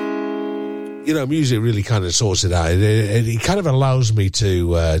 you know, music really kind of sorts it out. It kind of allows me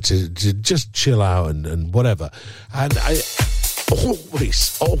to just chill out and whatever. And I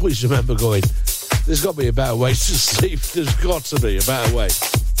always remember going, there's got to be a better way to sleep. There's got to be a better way.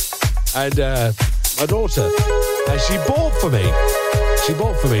 And my daughter, she bought for me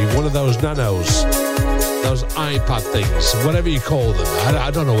one of those Nanos, those iPad things, whatever you call them. I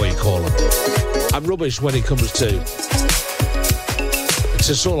don't know what you call them. I'm rubbish when it comes to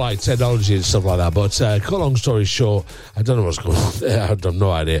sort of like technology and stuff like that. But cut a long story short, I don't know what's going on there. I have no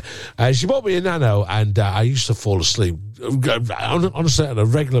idea. She bought me a Nano, and I used to fall asleep. Honestly, on a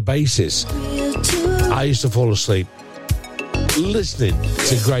regular basis, I used to fall asleep listening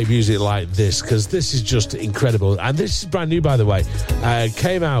to great music like this, because this is just incredible. And this is brand new, by the way.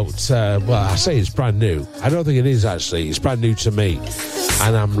 Came out, well, I say it's brand new. I don't think it is, actually. It's brand new to me,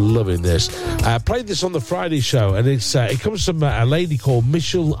 and I'm loving this. Played this on the Friday show, and it comes from a lady called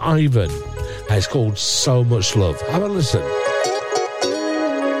Michelle Ivan. It's called So Much Love. Have a listen.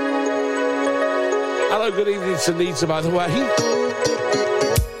 Hello, good evening to Nita, by the way.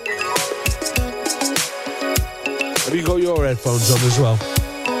 Have you got your headphones on as well?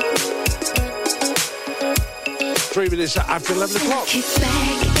 3 minutes after 11 o'clock. Kick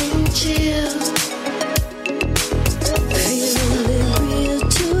back and chill. Feeling real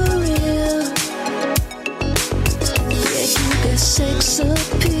to real. Yeah, you got sex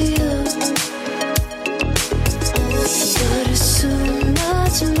appeal. But it's so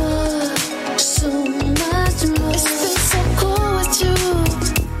much more. So much more. It's been so cool with you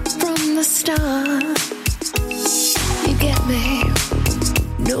from the start. Get me,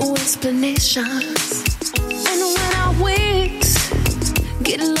 no explanations. And when our weeks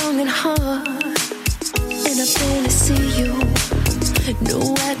get long and hard, and I barely see you,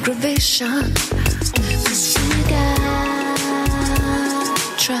 no aggravation. 'Cause we got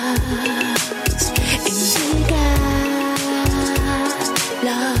trust, and we got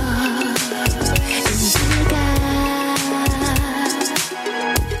love, and we got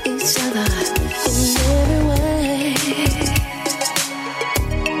each other in every way.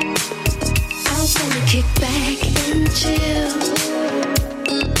 Kick back and chill.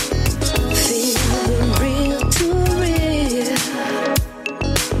 Feeling real to real.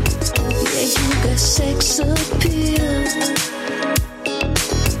 Yeah, you got sex appeal.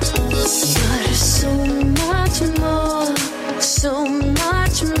 But it's so much more. So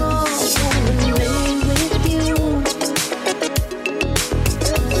much more. Wanna lay with you.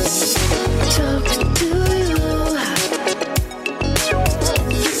 Talk to you.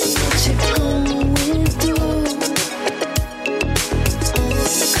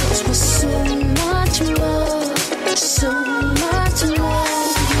 What you going so much more.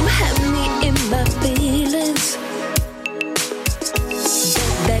 You have me in my feelings.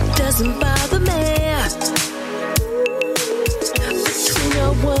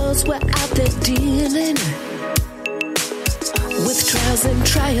 1,000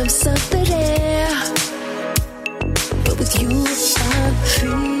 triumphs of the day, but with you I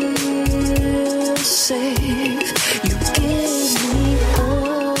feel safe. You give me a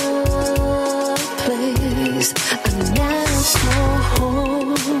place I now call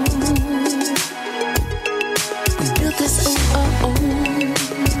home. We built this on our own.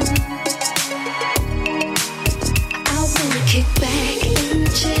 I wanna kick back and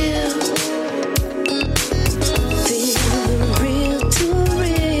chill, feeling real to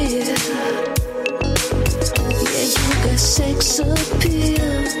real. Yeah, you got sex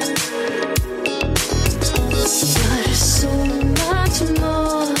appeal, but it's so much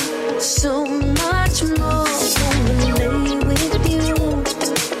more, so much more. Wanna lay with you,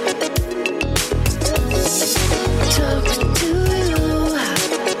 talk to you,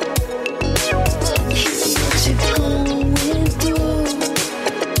 hear what you're going through,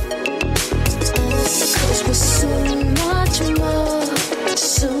 'cause we're so much more,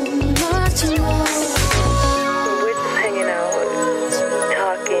 so much more. We're just hanging out,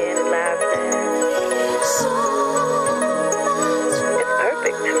 talking, laughing. It's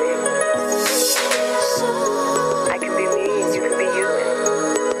perfect to me. I can be me and you can be you,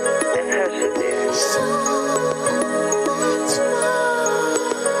 and that's how it should be.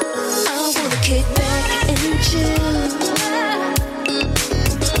 I wanna kick back and chill,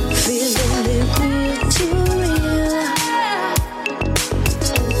 feeling it real to real.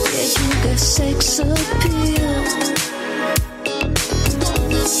 Yeah, you got sex appeal, but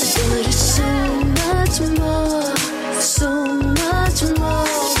it's so much more, so much more.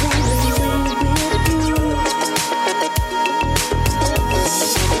 Wanna lay with you,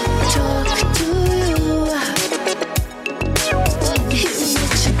 talk to you, hear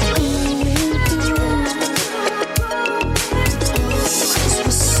what you're going through, 'cause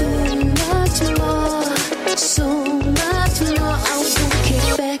we're so much more, so much more. I wanna kick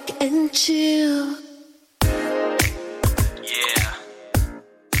back and chill. Yeah,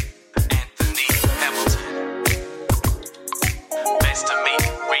 Anthony Hamilton. Best of me,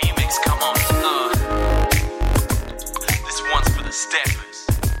 remix, come on. This one's for the steppers.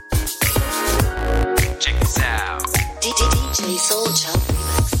 Check this out. DJ Soulfull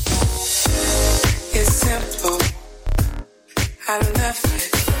Remix. It's simple. I love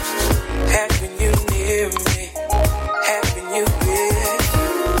it. Having you near me, having you here.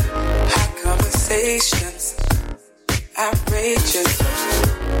 Hot conversations, outrageous.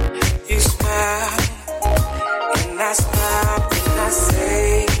 You smile, and I smile when I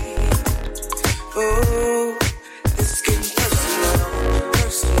say, oh, it's getting personal,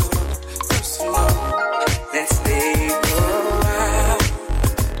 personal, personal. Let's stay for a while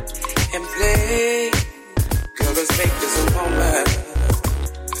and play. Girl, let's make this a moment.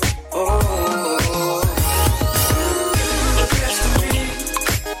 Oh, the best of me,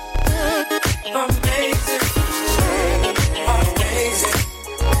 amazing, amazing.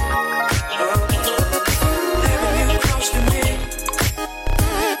 Having you close to me,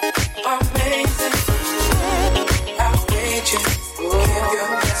 amazing, outrageous. Oh, your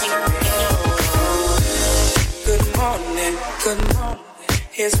best of me. Good morning, good morning.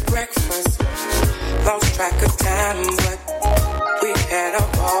 Here's breakfast. Lost track of time, but we had a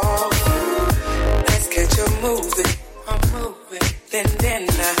ball. Let's catch a movie, then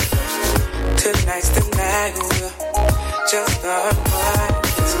dinner. Tonight's the night we'll just unwind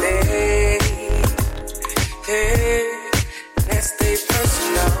and stay. Hey, let's stay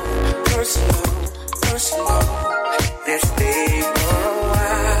personal, personal, personal. Let's stay for a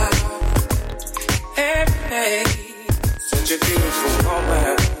while. Every day, such a beautiful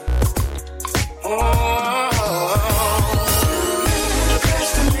moment. Oh, the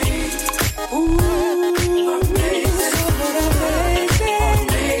best of me. Ooh, amazing,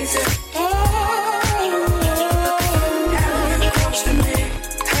 amazing. Oh, having you close to me,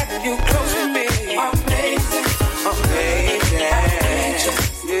 having you close to me. Amazing, amazing.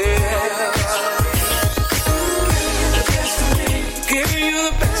 Yeah. The best of me, giving you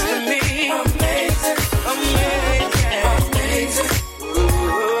the best of me. Amazing, amazing, amazing.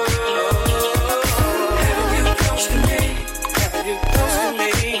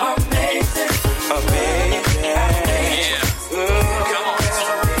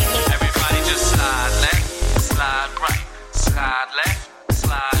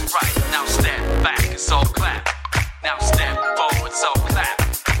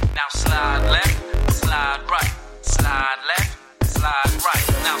 Slide left, slide right, slide left, slide right.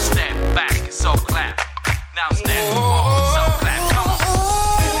 Now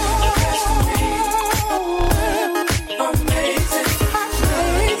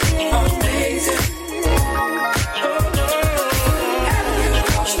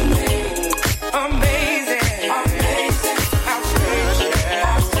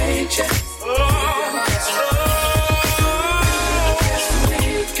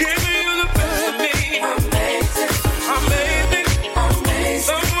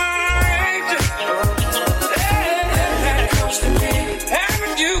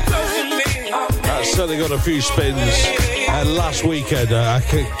certainly got a few spins last weekend. I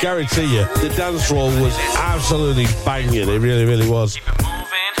can guarantee you the dance floor was absolutely banging. It really, really was.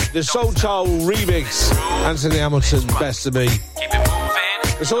 The Soulfull remix, Anthony Hamilton, Best of Me.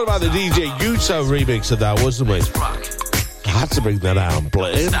 It's all about the DJ Yuto remix of that, wasn't it? I had to bring that out and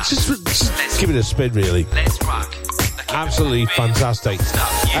play it. Just give it a spin, really. Absolutely fantastic.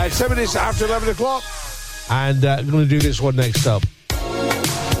 7 minutes after 11 o'clock. And I'm going to do this one next up.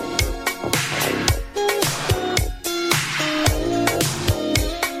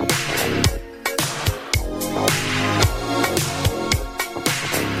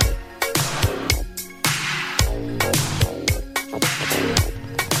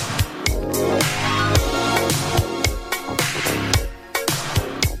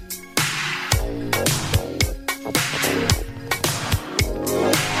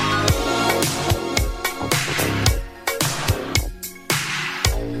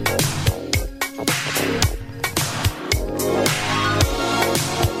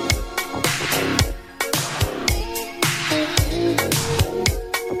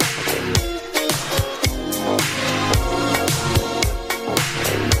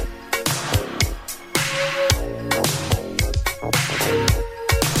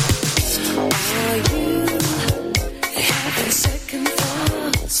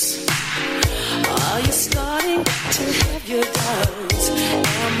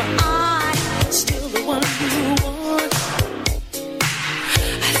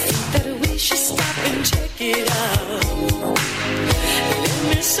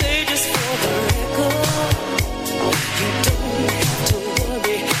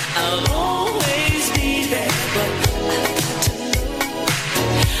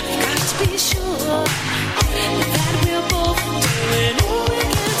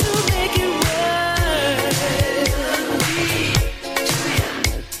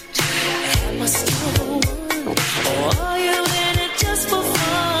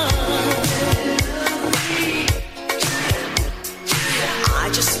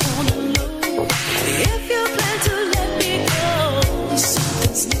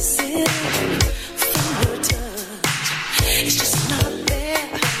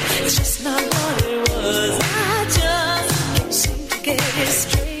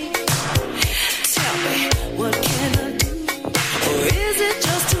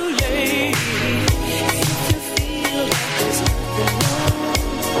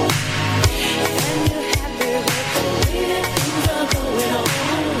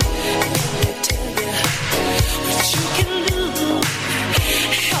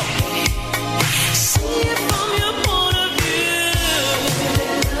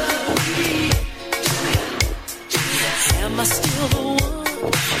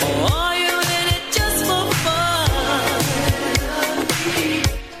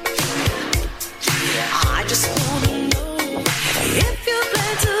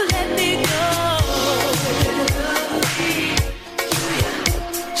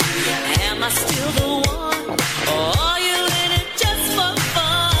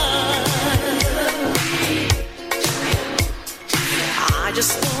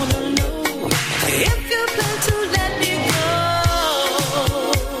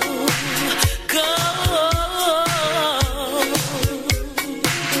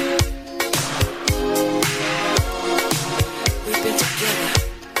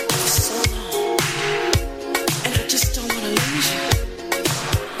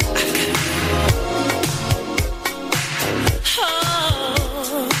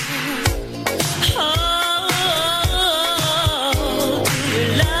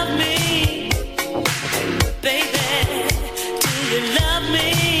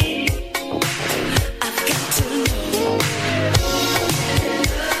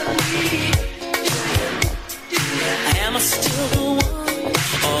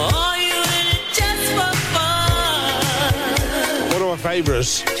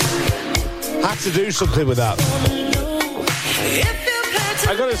 Had to do something with that.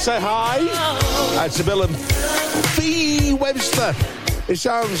 I got to say hi to Bill and Fee Webster. It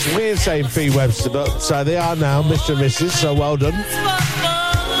sounds weird saying Fee Webster, but they are now Mr. and Mrs., so well done.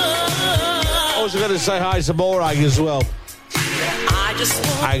 Also got to say hi to Morag as well.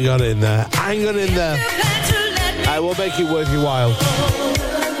 Hang on in there. Hang on in there. I will make it worth your while.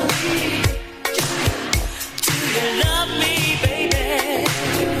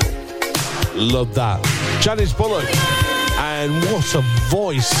 Love that. Janice Bullock. And what a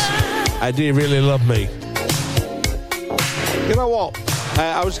voice. I do really love me. You know what?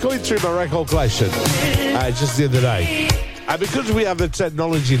 I was going through my record collection just the other day. And because we have the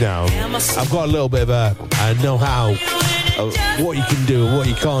technology now, I've got a little bit of a know-how of what you can do and what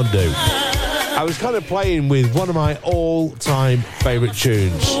you can't do. I was kind of playing with one of my all-time favourite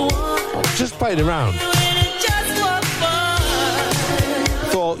tunes. Just playing around.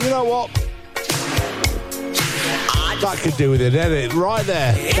 Thought, you know what? That could do with an edit right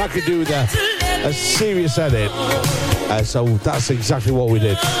there. That could do with a serious edit. So that's exactly what we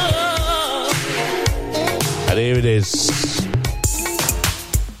did. And here it is.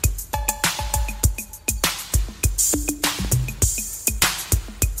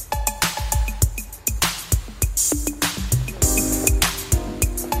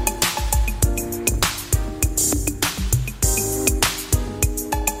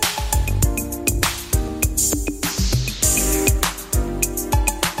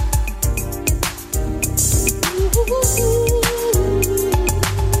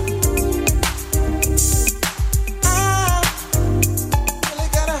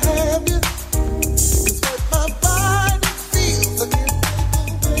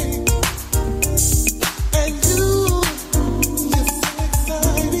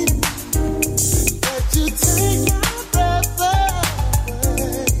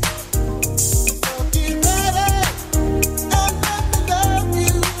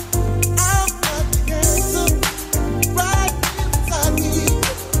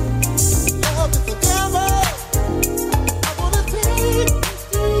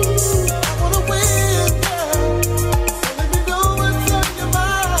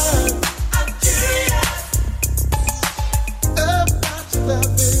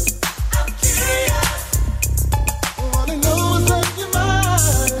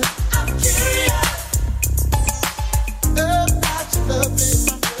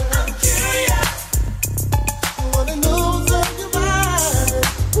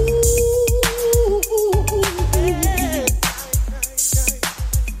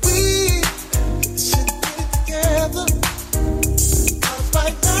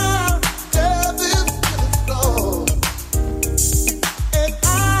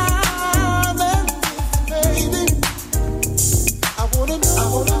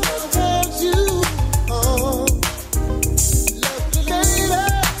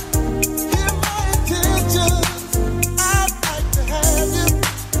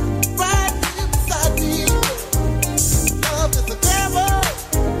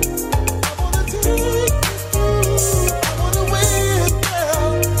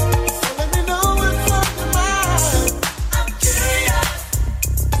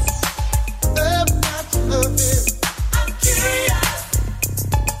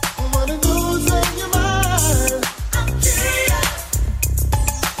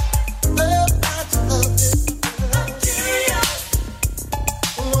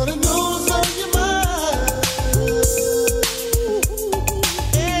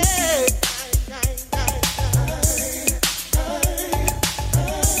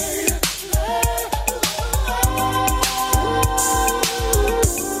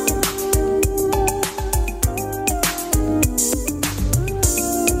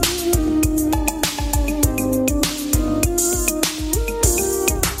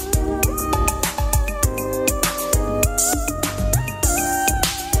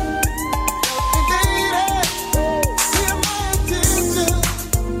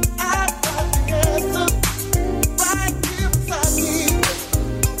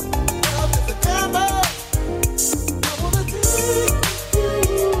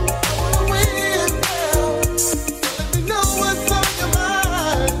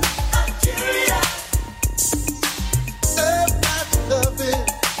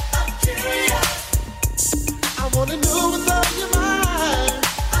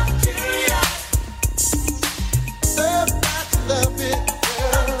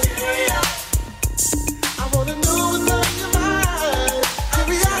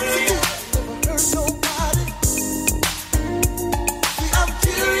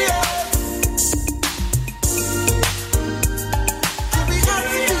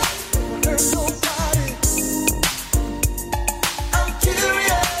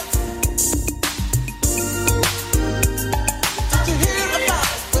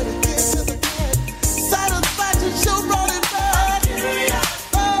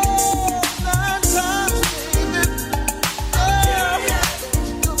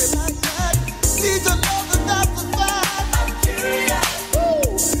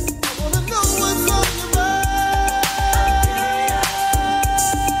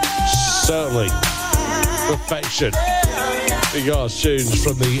 Perfection. Regards tunes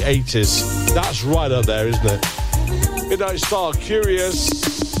from the 80s. That's right up there, isn't it? Midnight Star, Curious.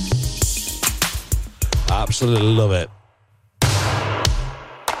 Absolutely love it.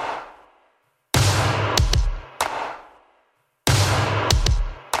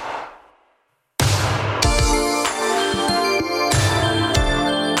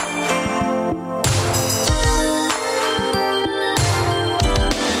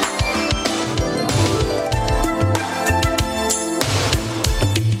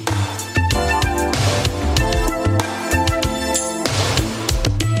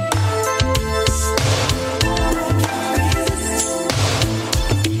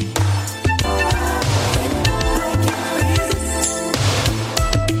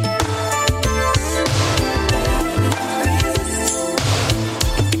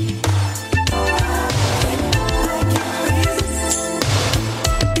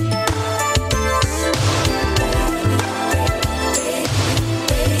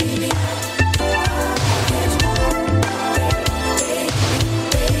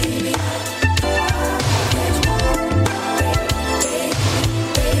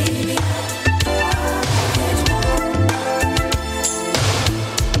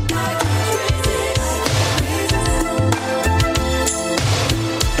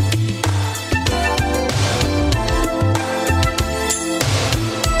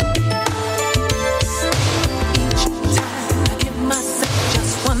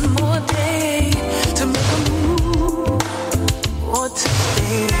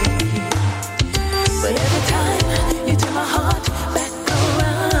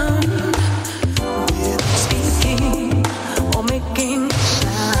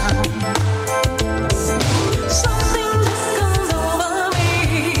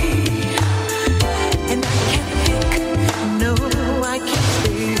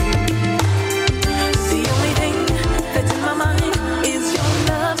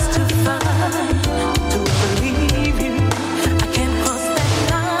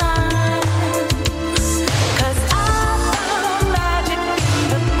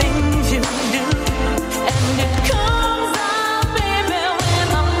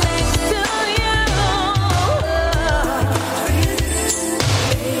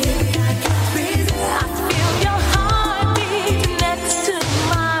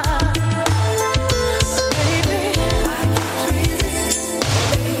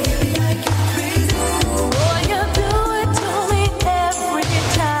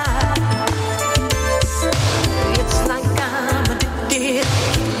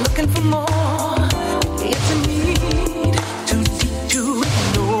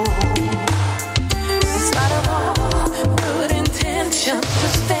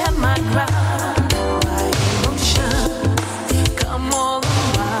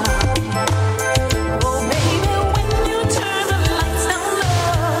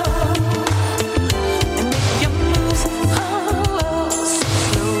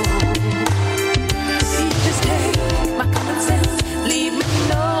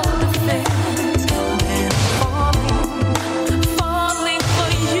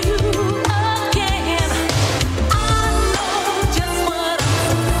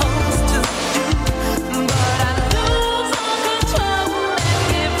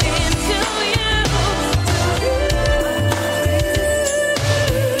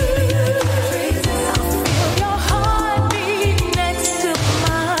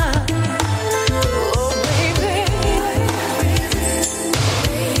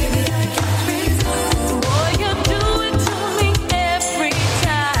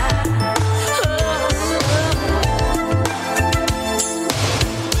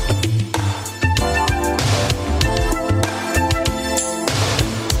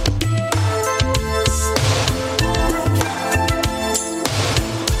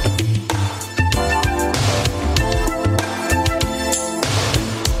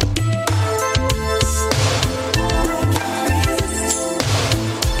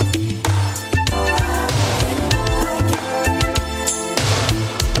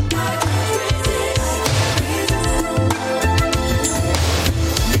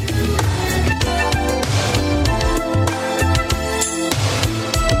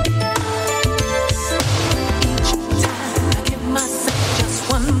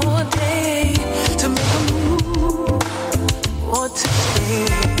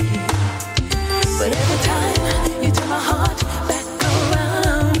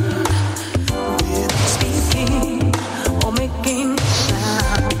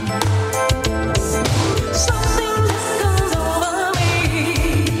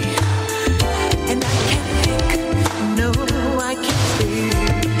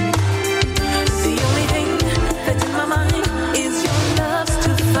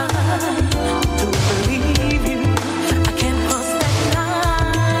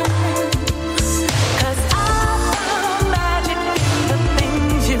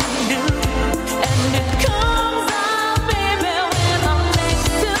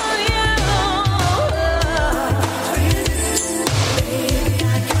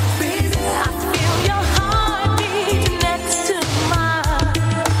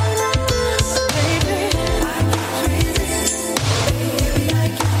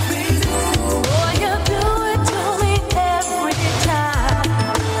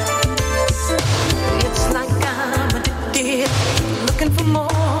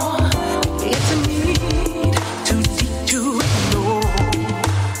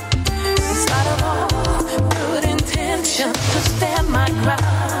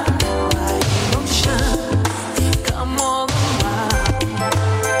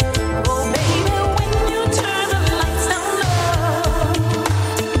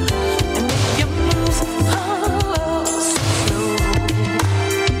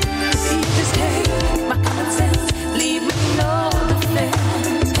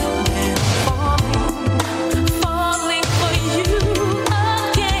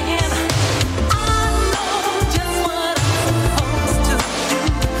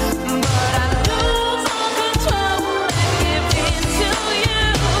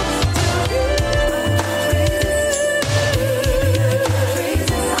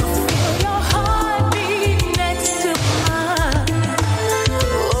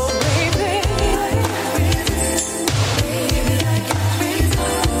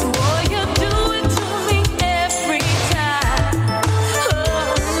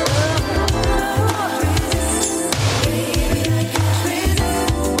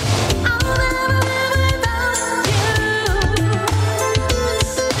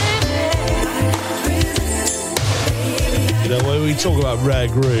 when we talk about rare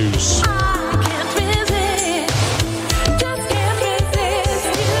grooves.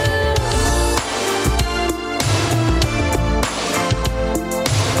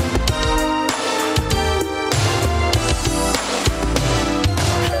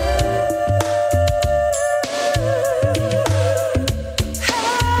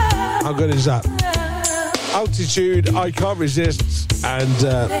 How good is that? Altitude, I Can't Resist,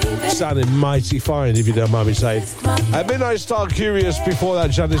 and sounding mighty fine, if you don't mind me saying. At Midnight Star Curious, before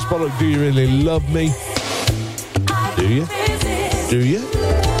that, Janice Pollock, Do You Really Love Me? Do you? Do you?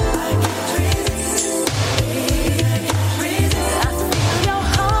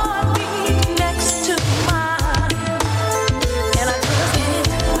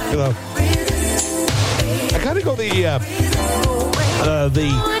 Hello. I kind of got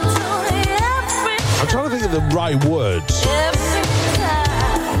I'm trying to think of the right words.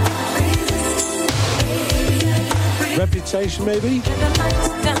 Reputation, maybe?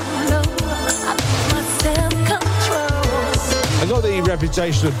 I got the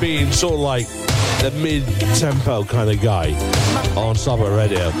reputation of being sort of like the mid-tempo kind of guy on Soulfull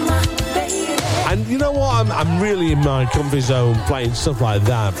Radio. And you know what? I'm really in my comfort zone playing stuff like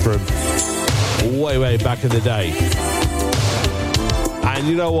that from way back in the day. And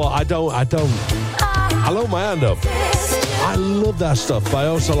you know what? I'll hold my hand up. I love that stuff, but I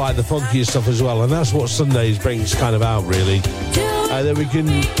also like the funkier stuff as well, and that's what Sundays brings kind of out, really. That we can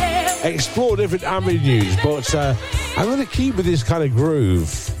explore different avenues, but I'm going to keep with this kind of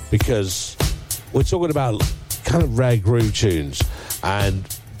groove because we're talking about kind of rare groove tunes, and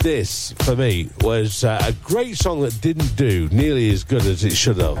this, for me, was a great song that didn't do nearly as good as it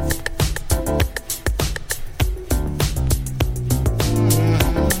should have.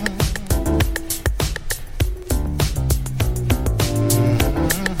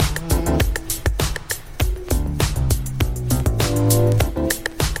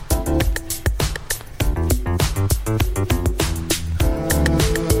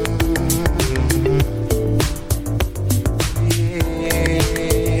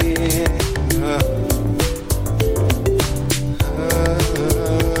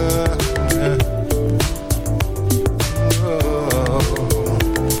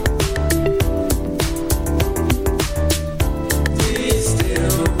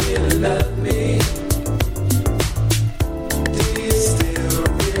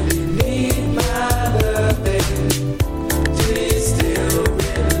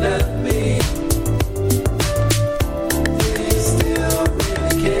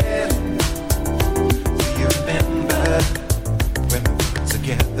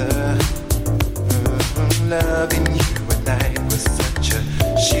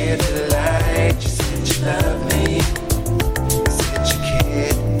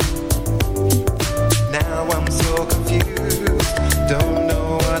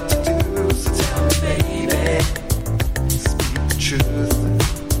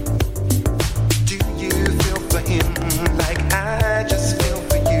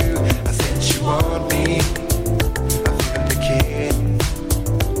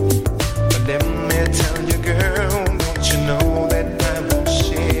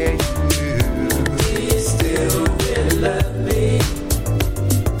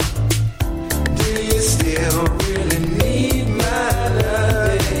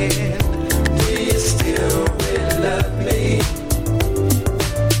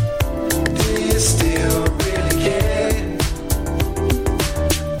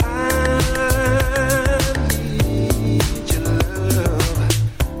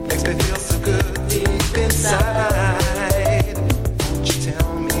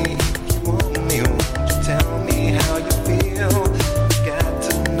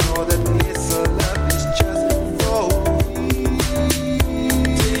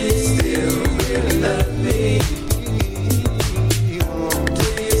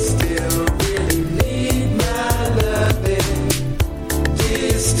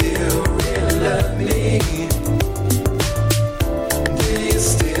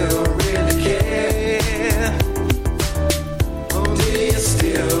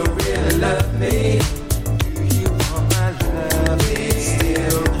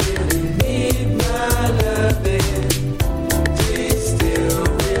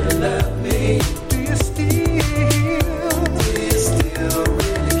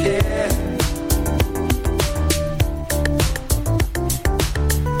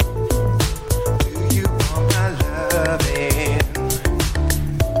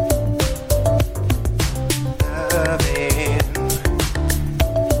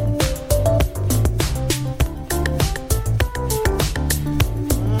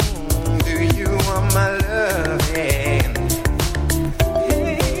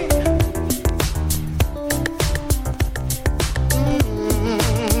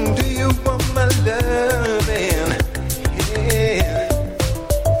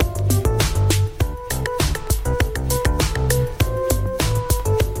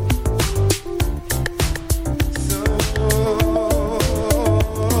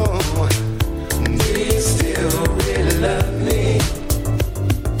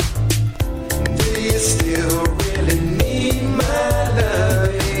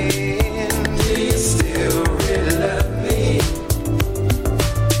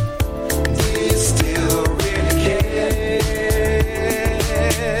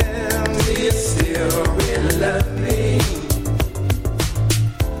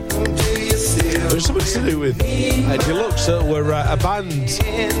 with Deluxe, were a band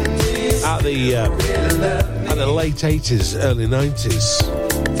at the late 80s, early 90s.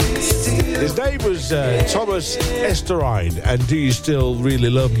 His name was Thomas Esterine, and Do You Still Really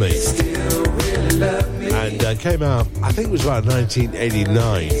Love Me? And came out, I think it was about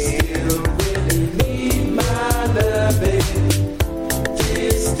 1989.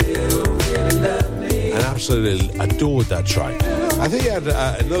 And absolutely adored that track. I think he had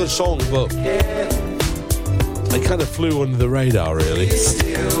another song, but it kind of flew under the radar, really.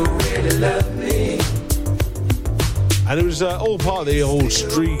 And it was all part of the old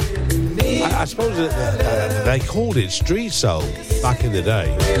street. I suppose they called it street soul back in the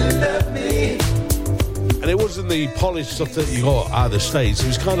day. And it wasn't the polished stuff that you got out of the States. It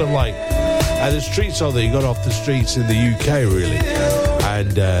was kind of like the street soul that you got off the streets in the UK, really.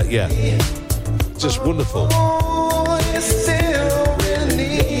 And yeah, just wonderful.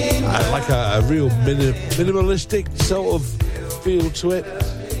 Like a real minimalistic sort of feel to it.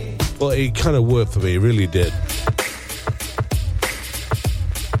 But it kind of worked for me, it really did.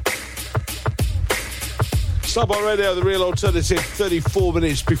 Starboy Radio, the real alternative, 34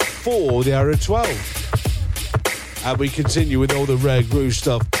 minutes before the hour of 12. And we continue with all the rare groove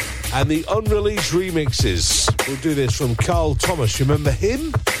stuff and the unreleased remixes. We'll do this from Carl Thomas. Remember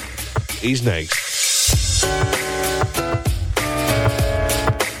him? He's next.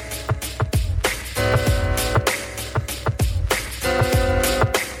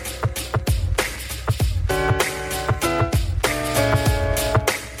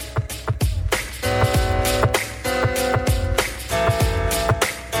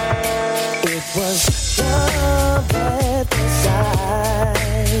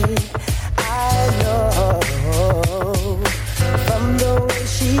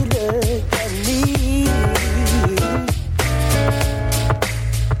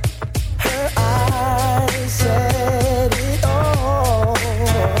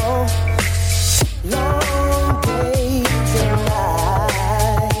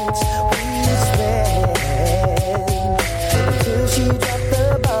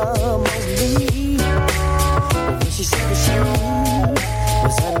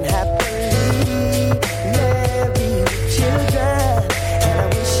 Unhappily married with children, and I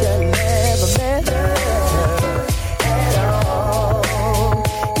wish I never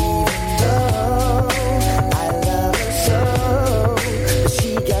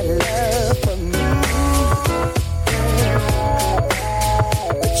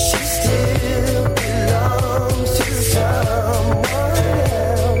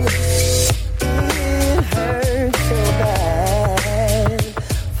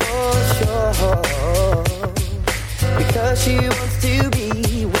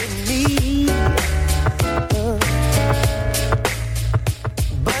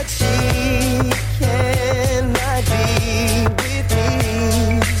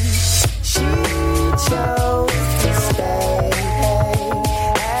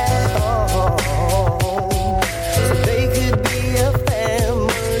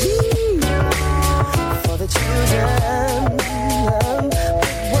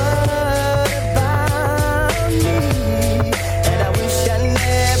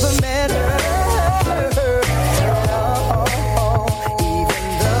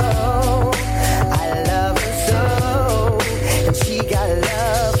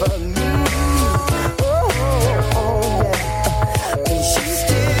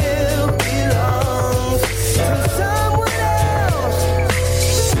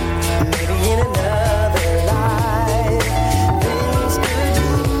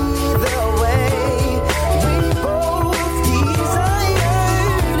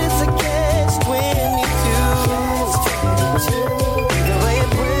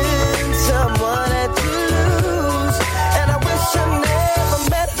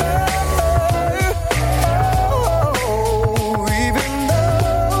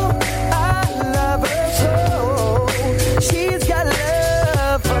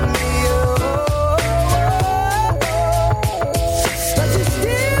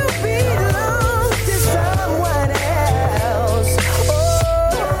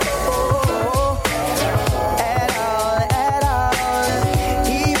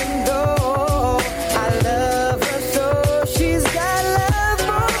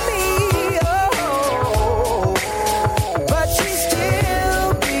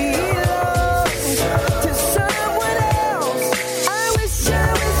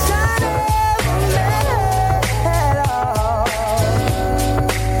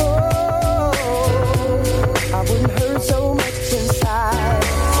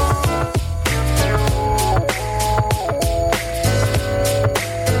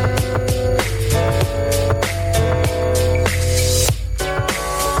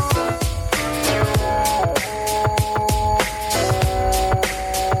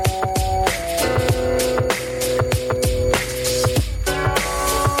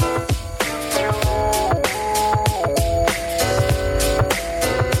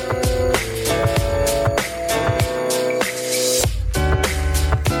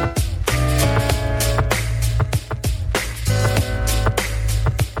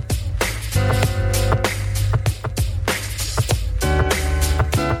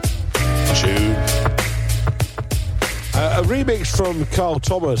remix from Carl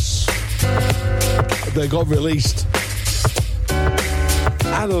Thomas that got released.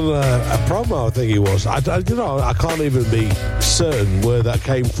 And on a promo, I think it was. I can't even be certain where that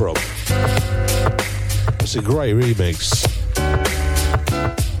came from. It's a great remix.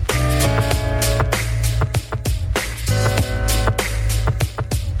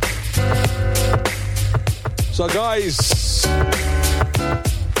 So guys,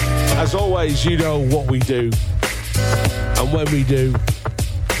 as always, you know what we do. And when we do,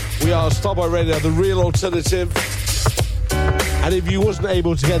 we are Starboy Radio, the real alternative. And if you wasn't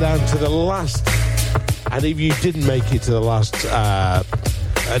able to get down to the last, and if you didn't make it to the last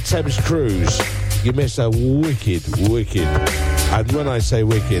Thames cruise, you missed a wicked, and when I say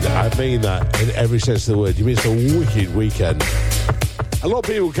wicked, I mean that in every sense of the word. You missed a wicked weekend. A lot of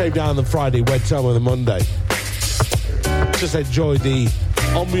people came down on Friday, went home on the Monday. Just enjoyed the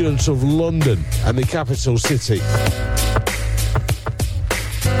ambience of London and the capital city.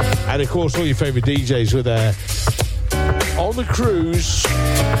 And of course, all your favourite DJs were there on the cruise,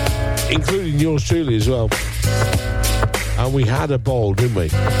 including yours truly as well. And we had a ball, didn't we?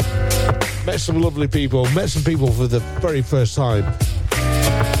 Met some lovely people, met some people for the very first time.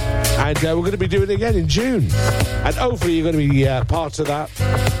 And we're going to be doing it again in June. And hopefully you're going to be part of that.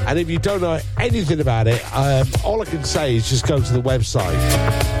 And if you don't know anything about it, all I can say is just go to the website.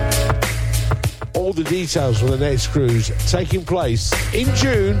 All the details for the next cruise taking place in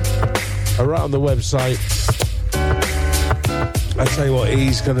June are right on the website. I tell you what, it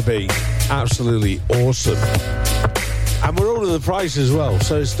is going to be absolutely awesome. And we're all in the price as well,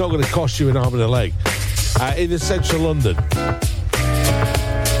 so it's not going to cost you an arm and a leg. In the central London,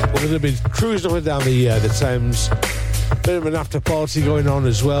 we're going to be cruising up and down the Thames. Bit of an after party going on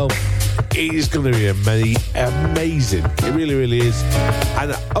as well. It is going to be amazing. It really, really is.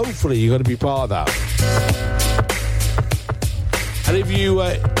 And hopefully you're going to be part of that. And if you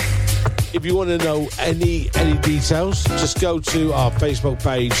want to know any details, just go to our Facebook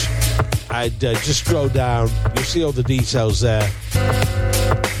page and just scroll down. You'll see all the details there.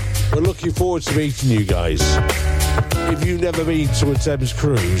 We're looking forward to meeting you guys. If you've never been to a Thames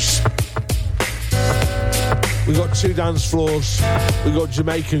cruise, we've got 2 dance floors. We've got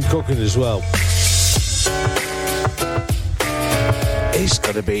Jamaican cooking as well. It's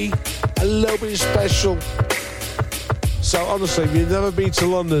going to be a little bit special. So honestly, if you've never been to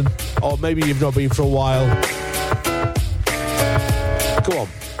London, or maybe you've not been for a while, come on.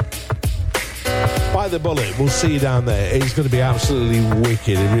 Bite the bullet. We'll see you down there. It's going to be absolutely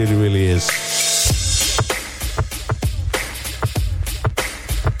wicked. It really, really is.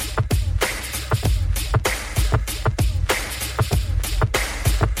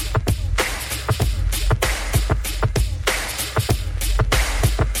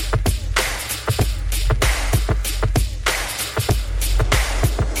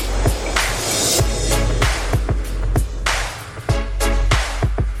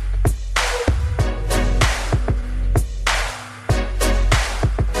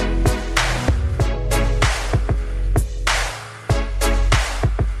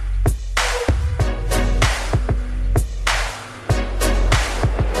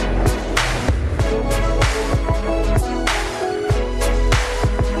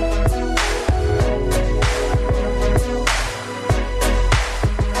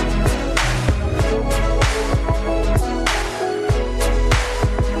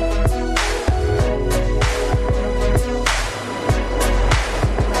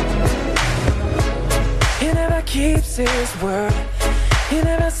 his word. He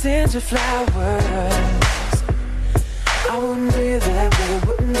never sends you flowers. I wouldn't be that way,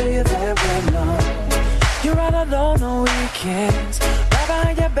 wouldn't be that way, no. You're all alone on weekends. Right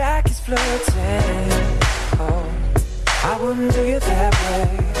behind your back is flirting. Oh, I wouldn't do you that way.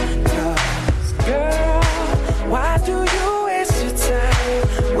 'Cause, girl, why do you waste your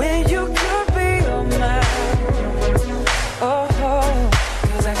time when you could be on mine? Oh,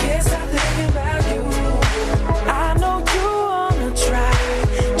 'cause I can't stop thinking about you. I know you wanna try,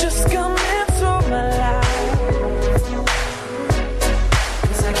 just come into my life.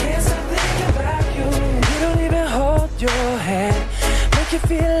 'Cause I can't stop thinking about you. You don't even hold your hand, make you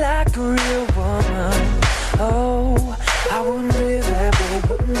feel like a real woman. Oh, I wouldn't be that way,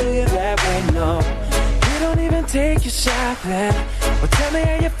 wouldn't be that way, no. You don't even take you shopping. Well, tell me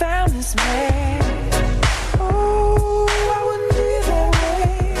how you found this man. Oh, I wouldn't be that way,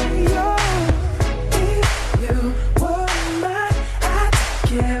 yo. If you were mine, I'd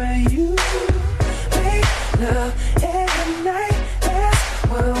take care of you. Make love every night, that's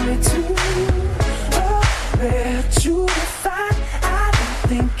what we do. Oh, bet you to find, I don't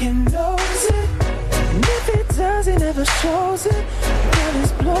think he knows it. And if he does, he never shows it.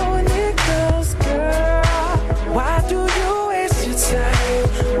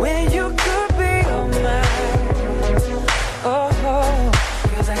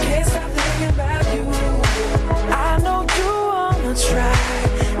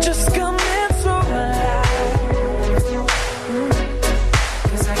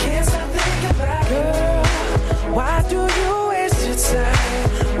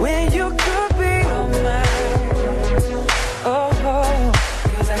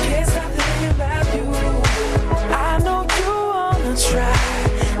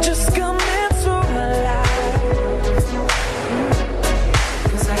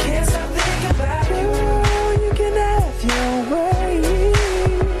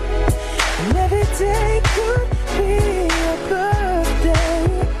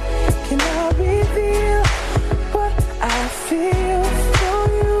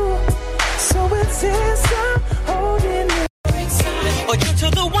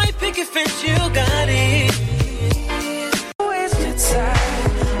 funky French, you got it. Wasted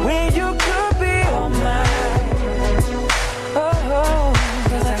time when you could be all mine. Oh,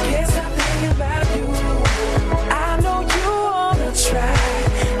 'cause I can't stop thinking about you. I know you wanna try,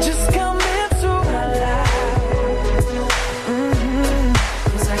 just come into my life.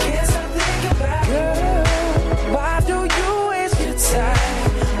 'Cause I can't stop thinking about you. Why do you waste your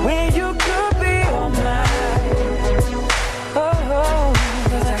time when you could be all mine? Oh,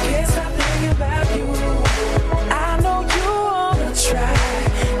 'cause I can't stop thinking about you. I know you wanna try,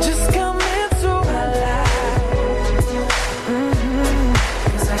 just come into my life.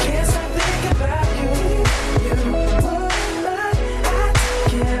 'Cause I can't stop thinking about you. You were mine, I take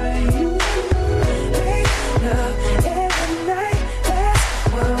care of you. Make love every night, that's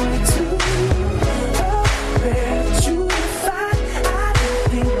what we do. Oh, where did you find? I don't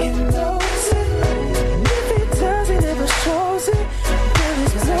think it knows it. And if it does, it never shows it. But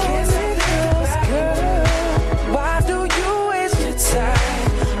it's blowing girls, girl. Why do you waste your time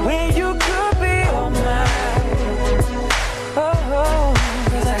when you could be all mine? Oh,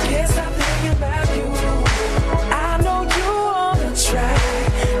 'cause I can't stop thinking about you. I know you wanna try,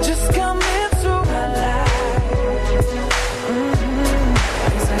 just come into my life.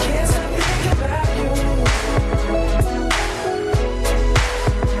 'Cause I can't stop thinking about you.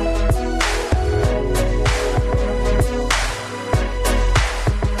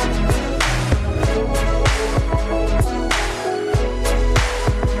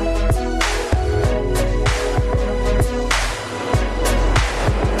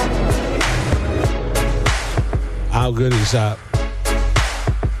 How good is that?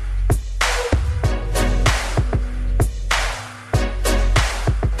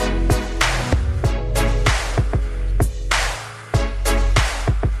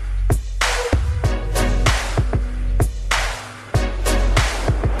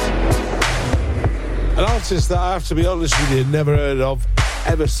 An artist that I have to be honest with you, never heard of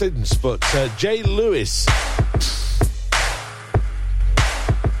ever since, but Jay Lewis.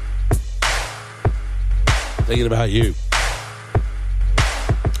 Thinking about you.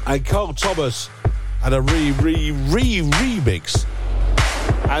 And Carl Thomas had a remix.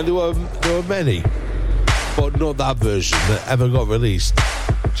 And there were many, but not that version that ever got released.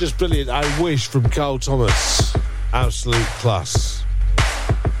 Just brilliant. I Wish from Carl Thomas. Absolute class.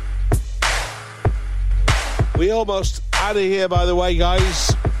 We almost out of here, by the way,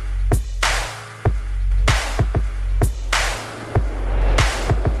 guys.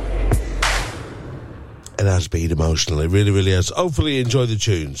 It has been emotional. It really, really has. Hopefully you enjoy the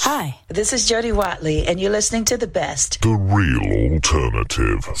tunes. Hi, this is Jody Watley, and you're listening to The Best. The real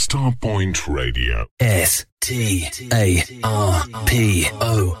alternative. Starpoint Radio. STARPOINT.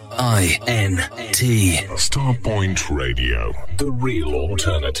 Starpoint Radio. The real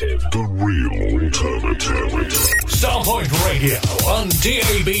alternative. The real alternative. Starpoint Radio on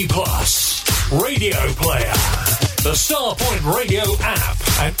DAB+. Radio player. The Starpoint Radio app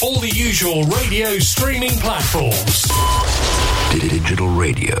and all the usual radio streaming platforms. Digital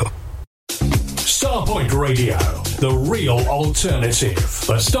radio. Starpoint Radio, the real alternative.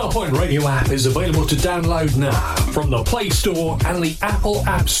 The Starpoint Radio app is available to download now from the Play Store and the Apple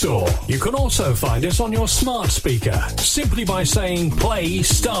App Store. You can also find us on your smart speaker simply by saying play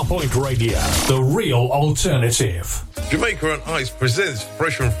Starpoint Radio, the real alternative. Jamaica on Ice presents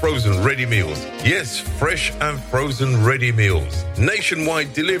fresh and frozen ready meals. Yes, fresh and frozen ready meals.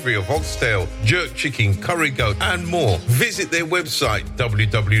 Nationwide delivery of oxtail, jerk chicken, curry goat, and more. Visit their website,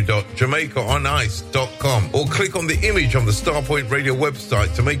 www.jamaicaonice.com, or click on the image on the Starpoint Radio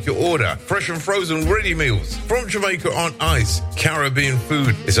website to make your order. Fresh and frozen ready meals from Jamaica on Ice. Caribbean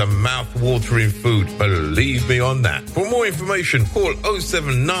food is a mouth-watering food. Believe me on that. For more information, call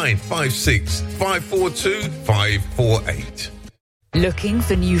 07956 542 548. Looking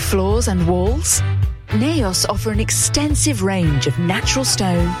for new floors and walls? Naos offer an extensive range of natural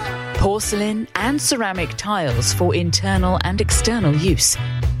stone, porcelain and ceramic tiles for internal and external use,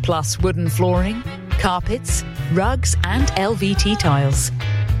 plus wooden flooring, carpets, rugs and LVT tiles.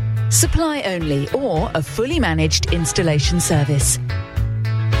 Supply only or a fully managed installation service.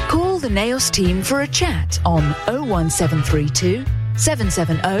 Call the Naos team for a chat on 01732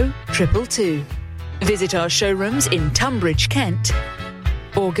 770 222. Visit our showrooms in Tunbridge, Kent,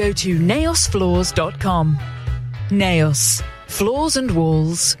 or go to naosfloors.com. Naos, floors and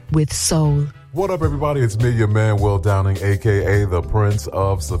walls with soul. What up, everybody? It's me, your man, Will Downing, a.k.a. the Prince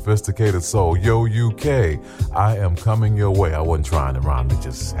of Sophisticated Soul. Yo, UK, I am coming your way. I wasn't trying to rhyme. It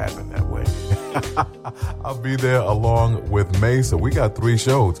just happened that way. I'll be there along with May. So we got 3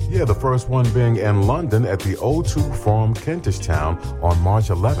 shows. Yeah, the first one being in London at the O2 Forum, Kentish Town on March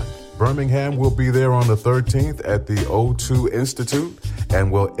 11th. Birmingham will be there on the 13th at the O2 Institute,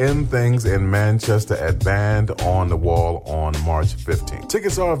 and we'll end things in Manchester at Band on the Wall on March 15th.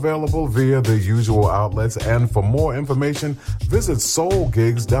 Tickets are available via the usual outlets, and for more information, visit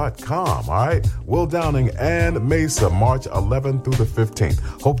soulgigs.com. All right? Will Downing and Mesa, March 11th through the 15th.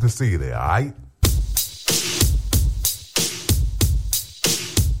 Hope to see you there, all right?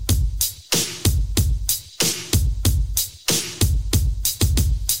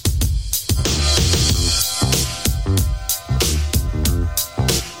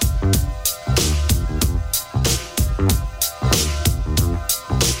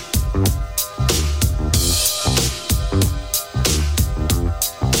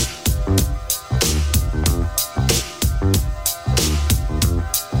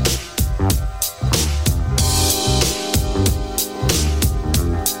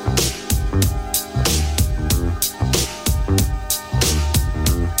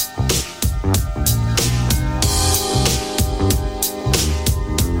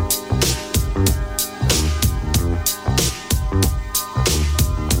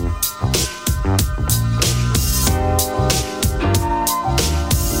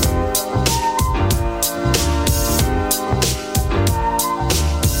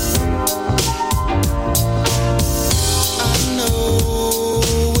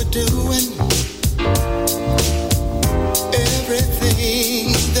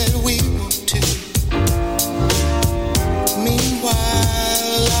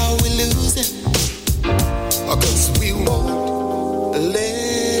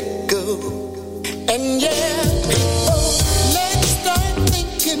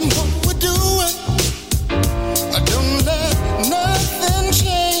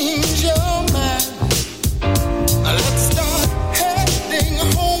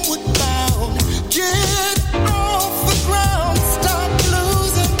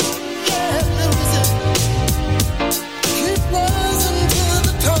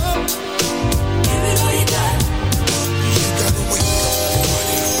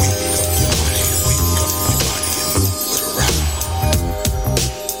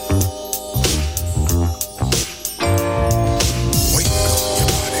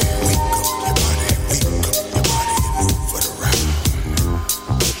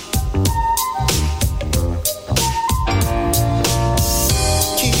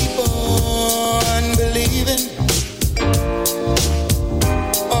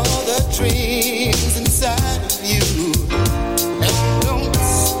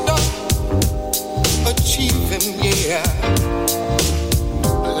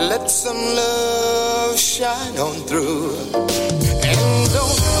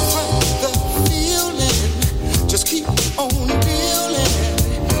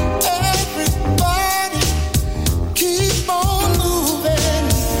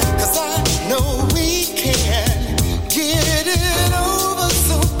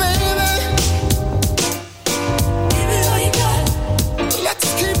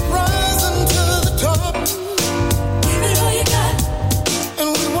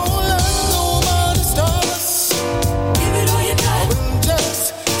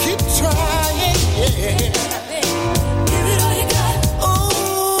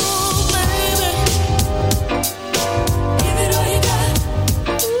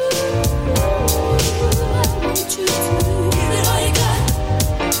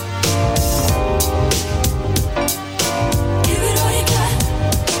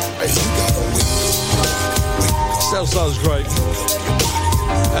 Sounds great.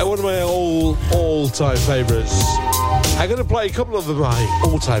 One of my all-time favourites. I'm going to play a couple of my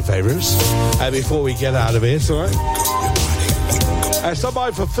all-time favourites before we get out of here, all right? Stop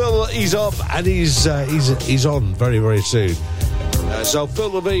by for Phil. He's up and he's on very, very soon. So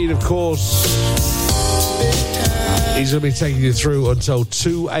Phil Levine, of course, he's going to be taking you through until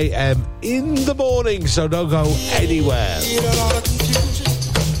 2 a.m. in the morning, so don't go anywhere.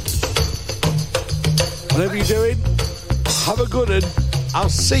 Whatever you're doing, have a good one. I'll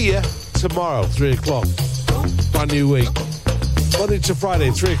see you tomorrow, 3 o'clock. Brand new week. Monday to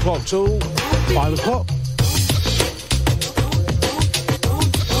Friday, 3 o'clock till 5 o'clock.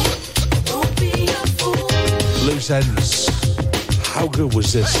 Loose ends. How good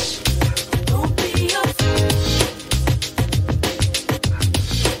was this?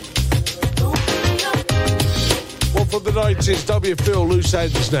 Well, from the 90s, W. Phil, Loose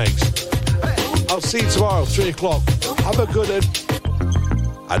Ends next. I'll see you tomorrow, 3 o'clock. Have a good one.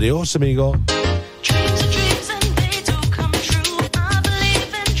 Adios, amigo.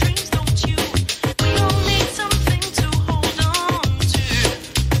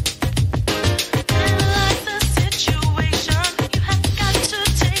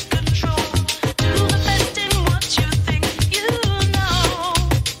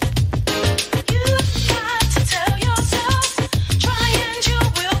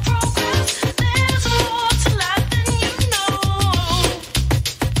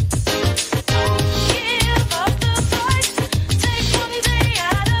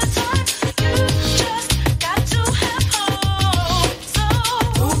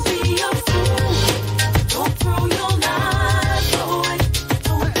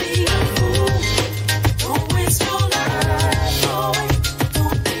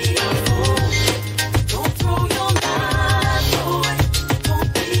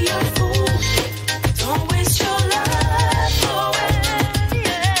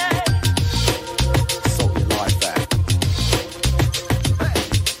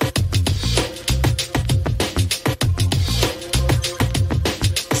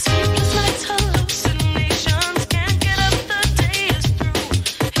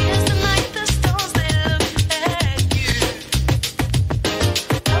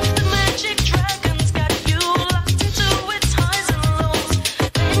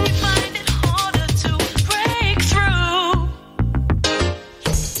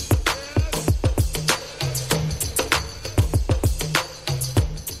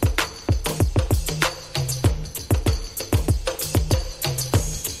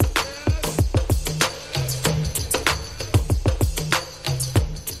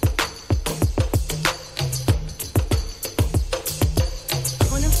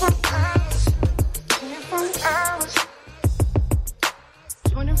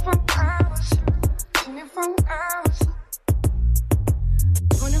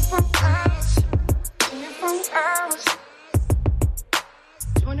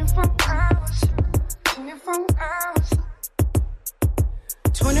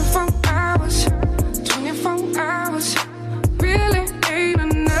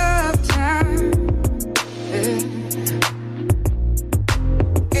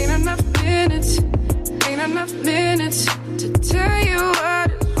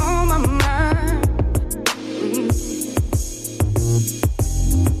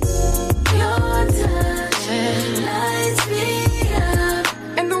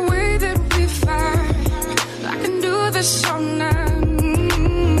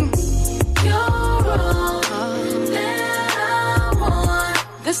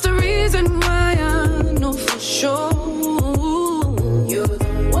 That's the reason why I know for sure you're the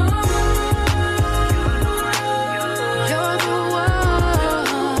one. You're the one.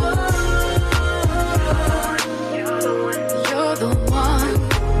 You're the one.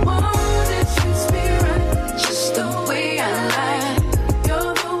 One that treats me right, just the way I like.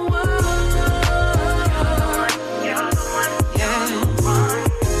 You're the one. Yeah.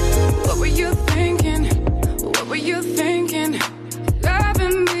 What were you thinking? What were you thinking?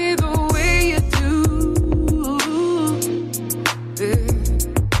 Loving me the way you do. Yeah.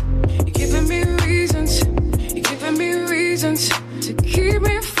 You're giving me reasons. You're giving me reasons to keep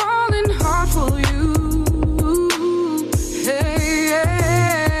me falling hard for you. Hey,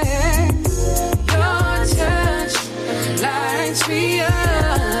 yeah. Your touch lights me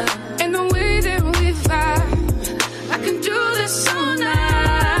up, and the way that we vibe, I can do this all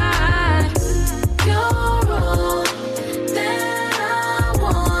night. You're all that I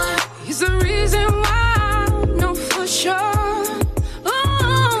want. He's the reason why I know for sure. Oh,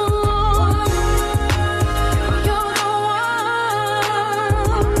 you're the one.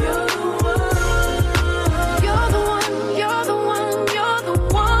 You're the one. You're the one. You're the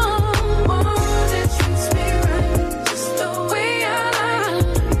one. One that treats me right, just the way I like.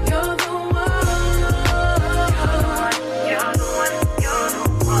 You're the one. You're the one. You're the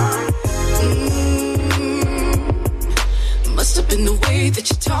one. Must have been the way that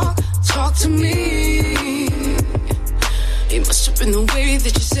you talk to me. It must have been the way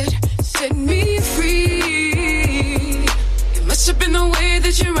that you set me free. It must have been the way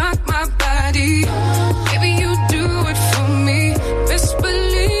that you rock my body. Baby,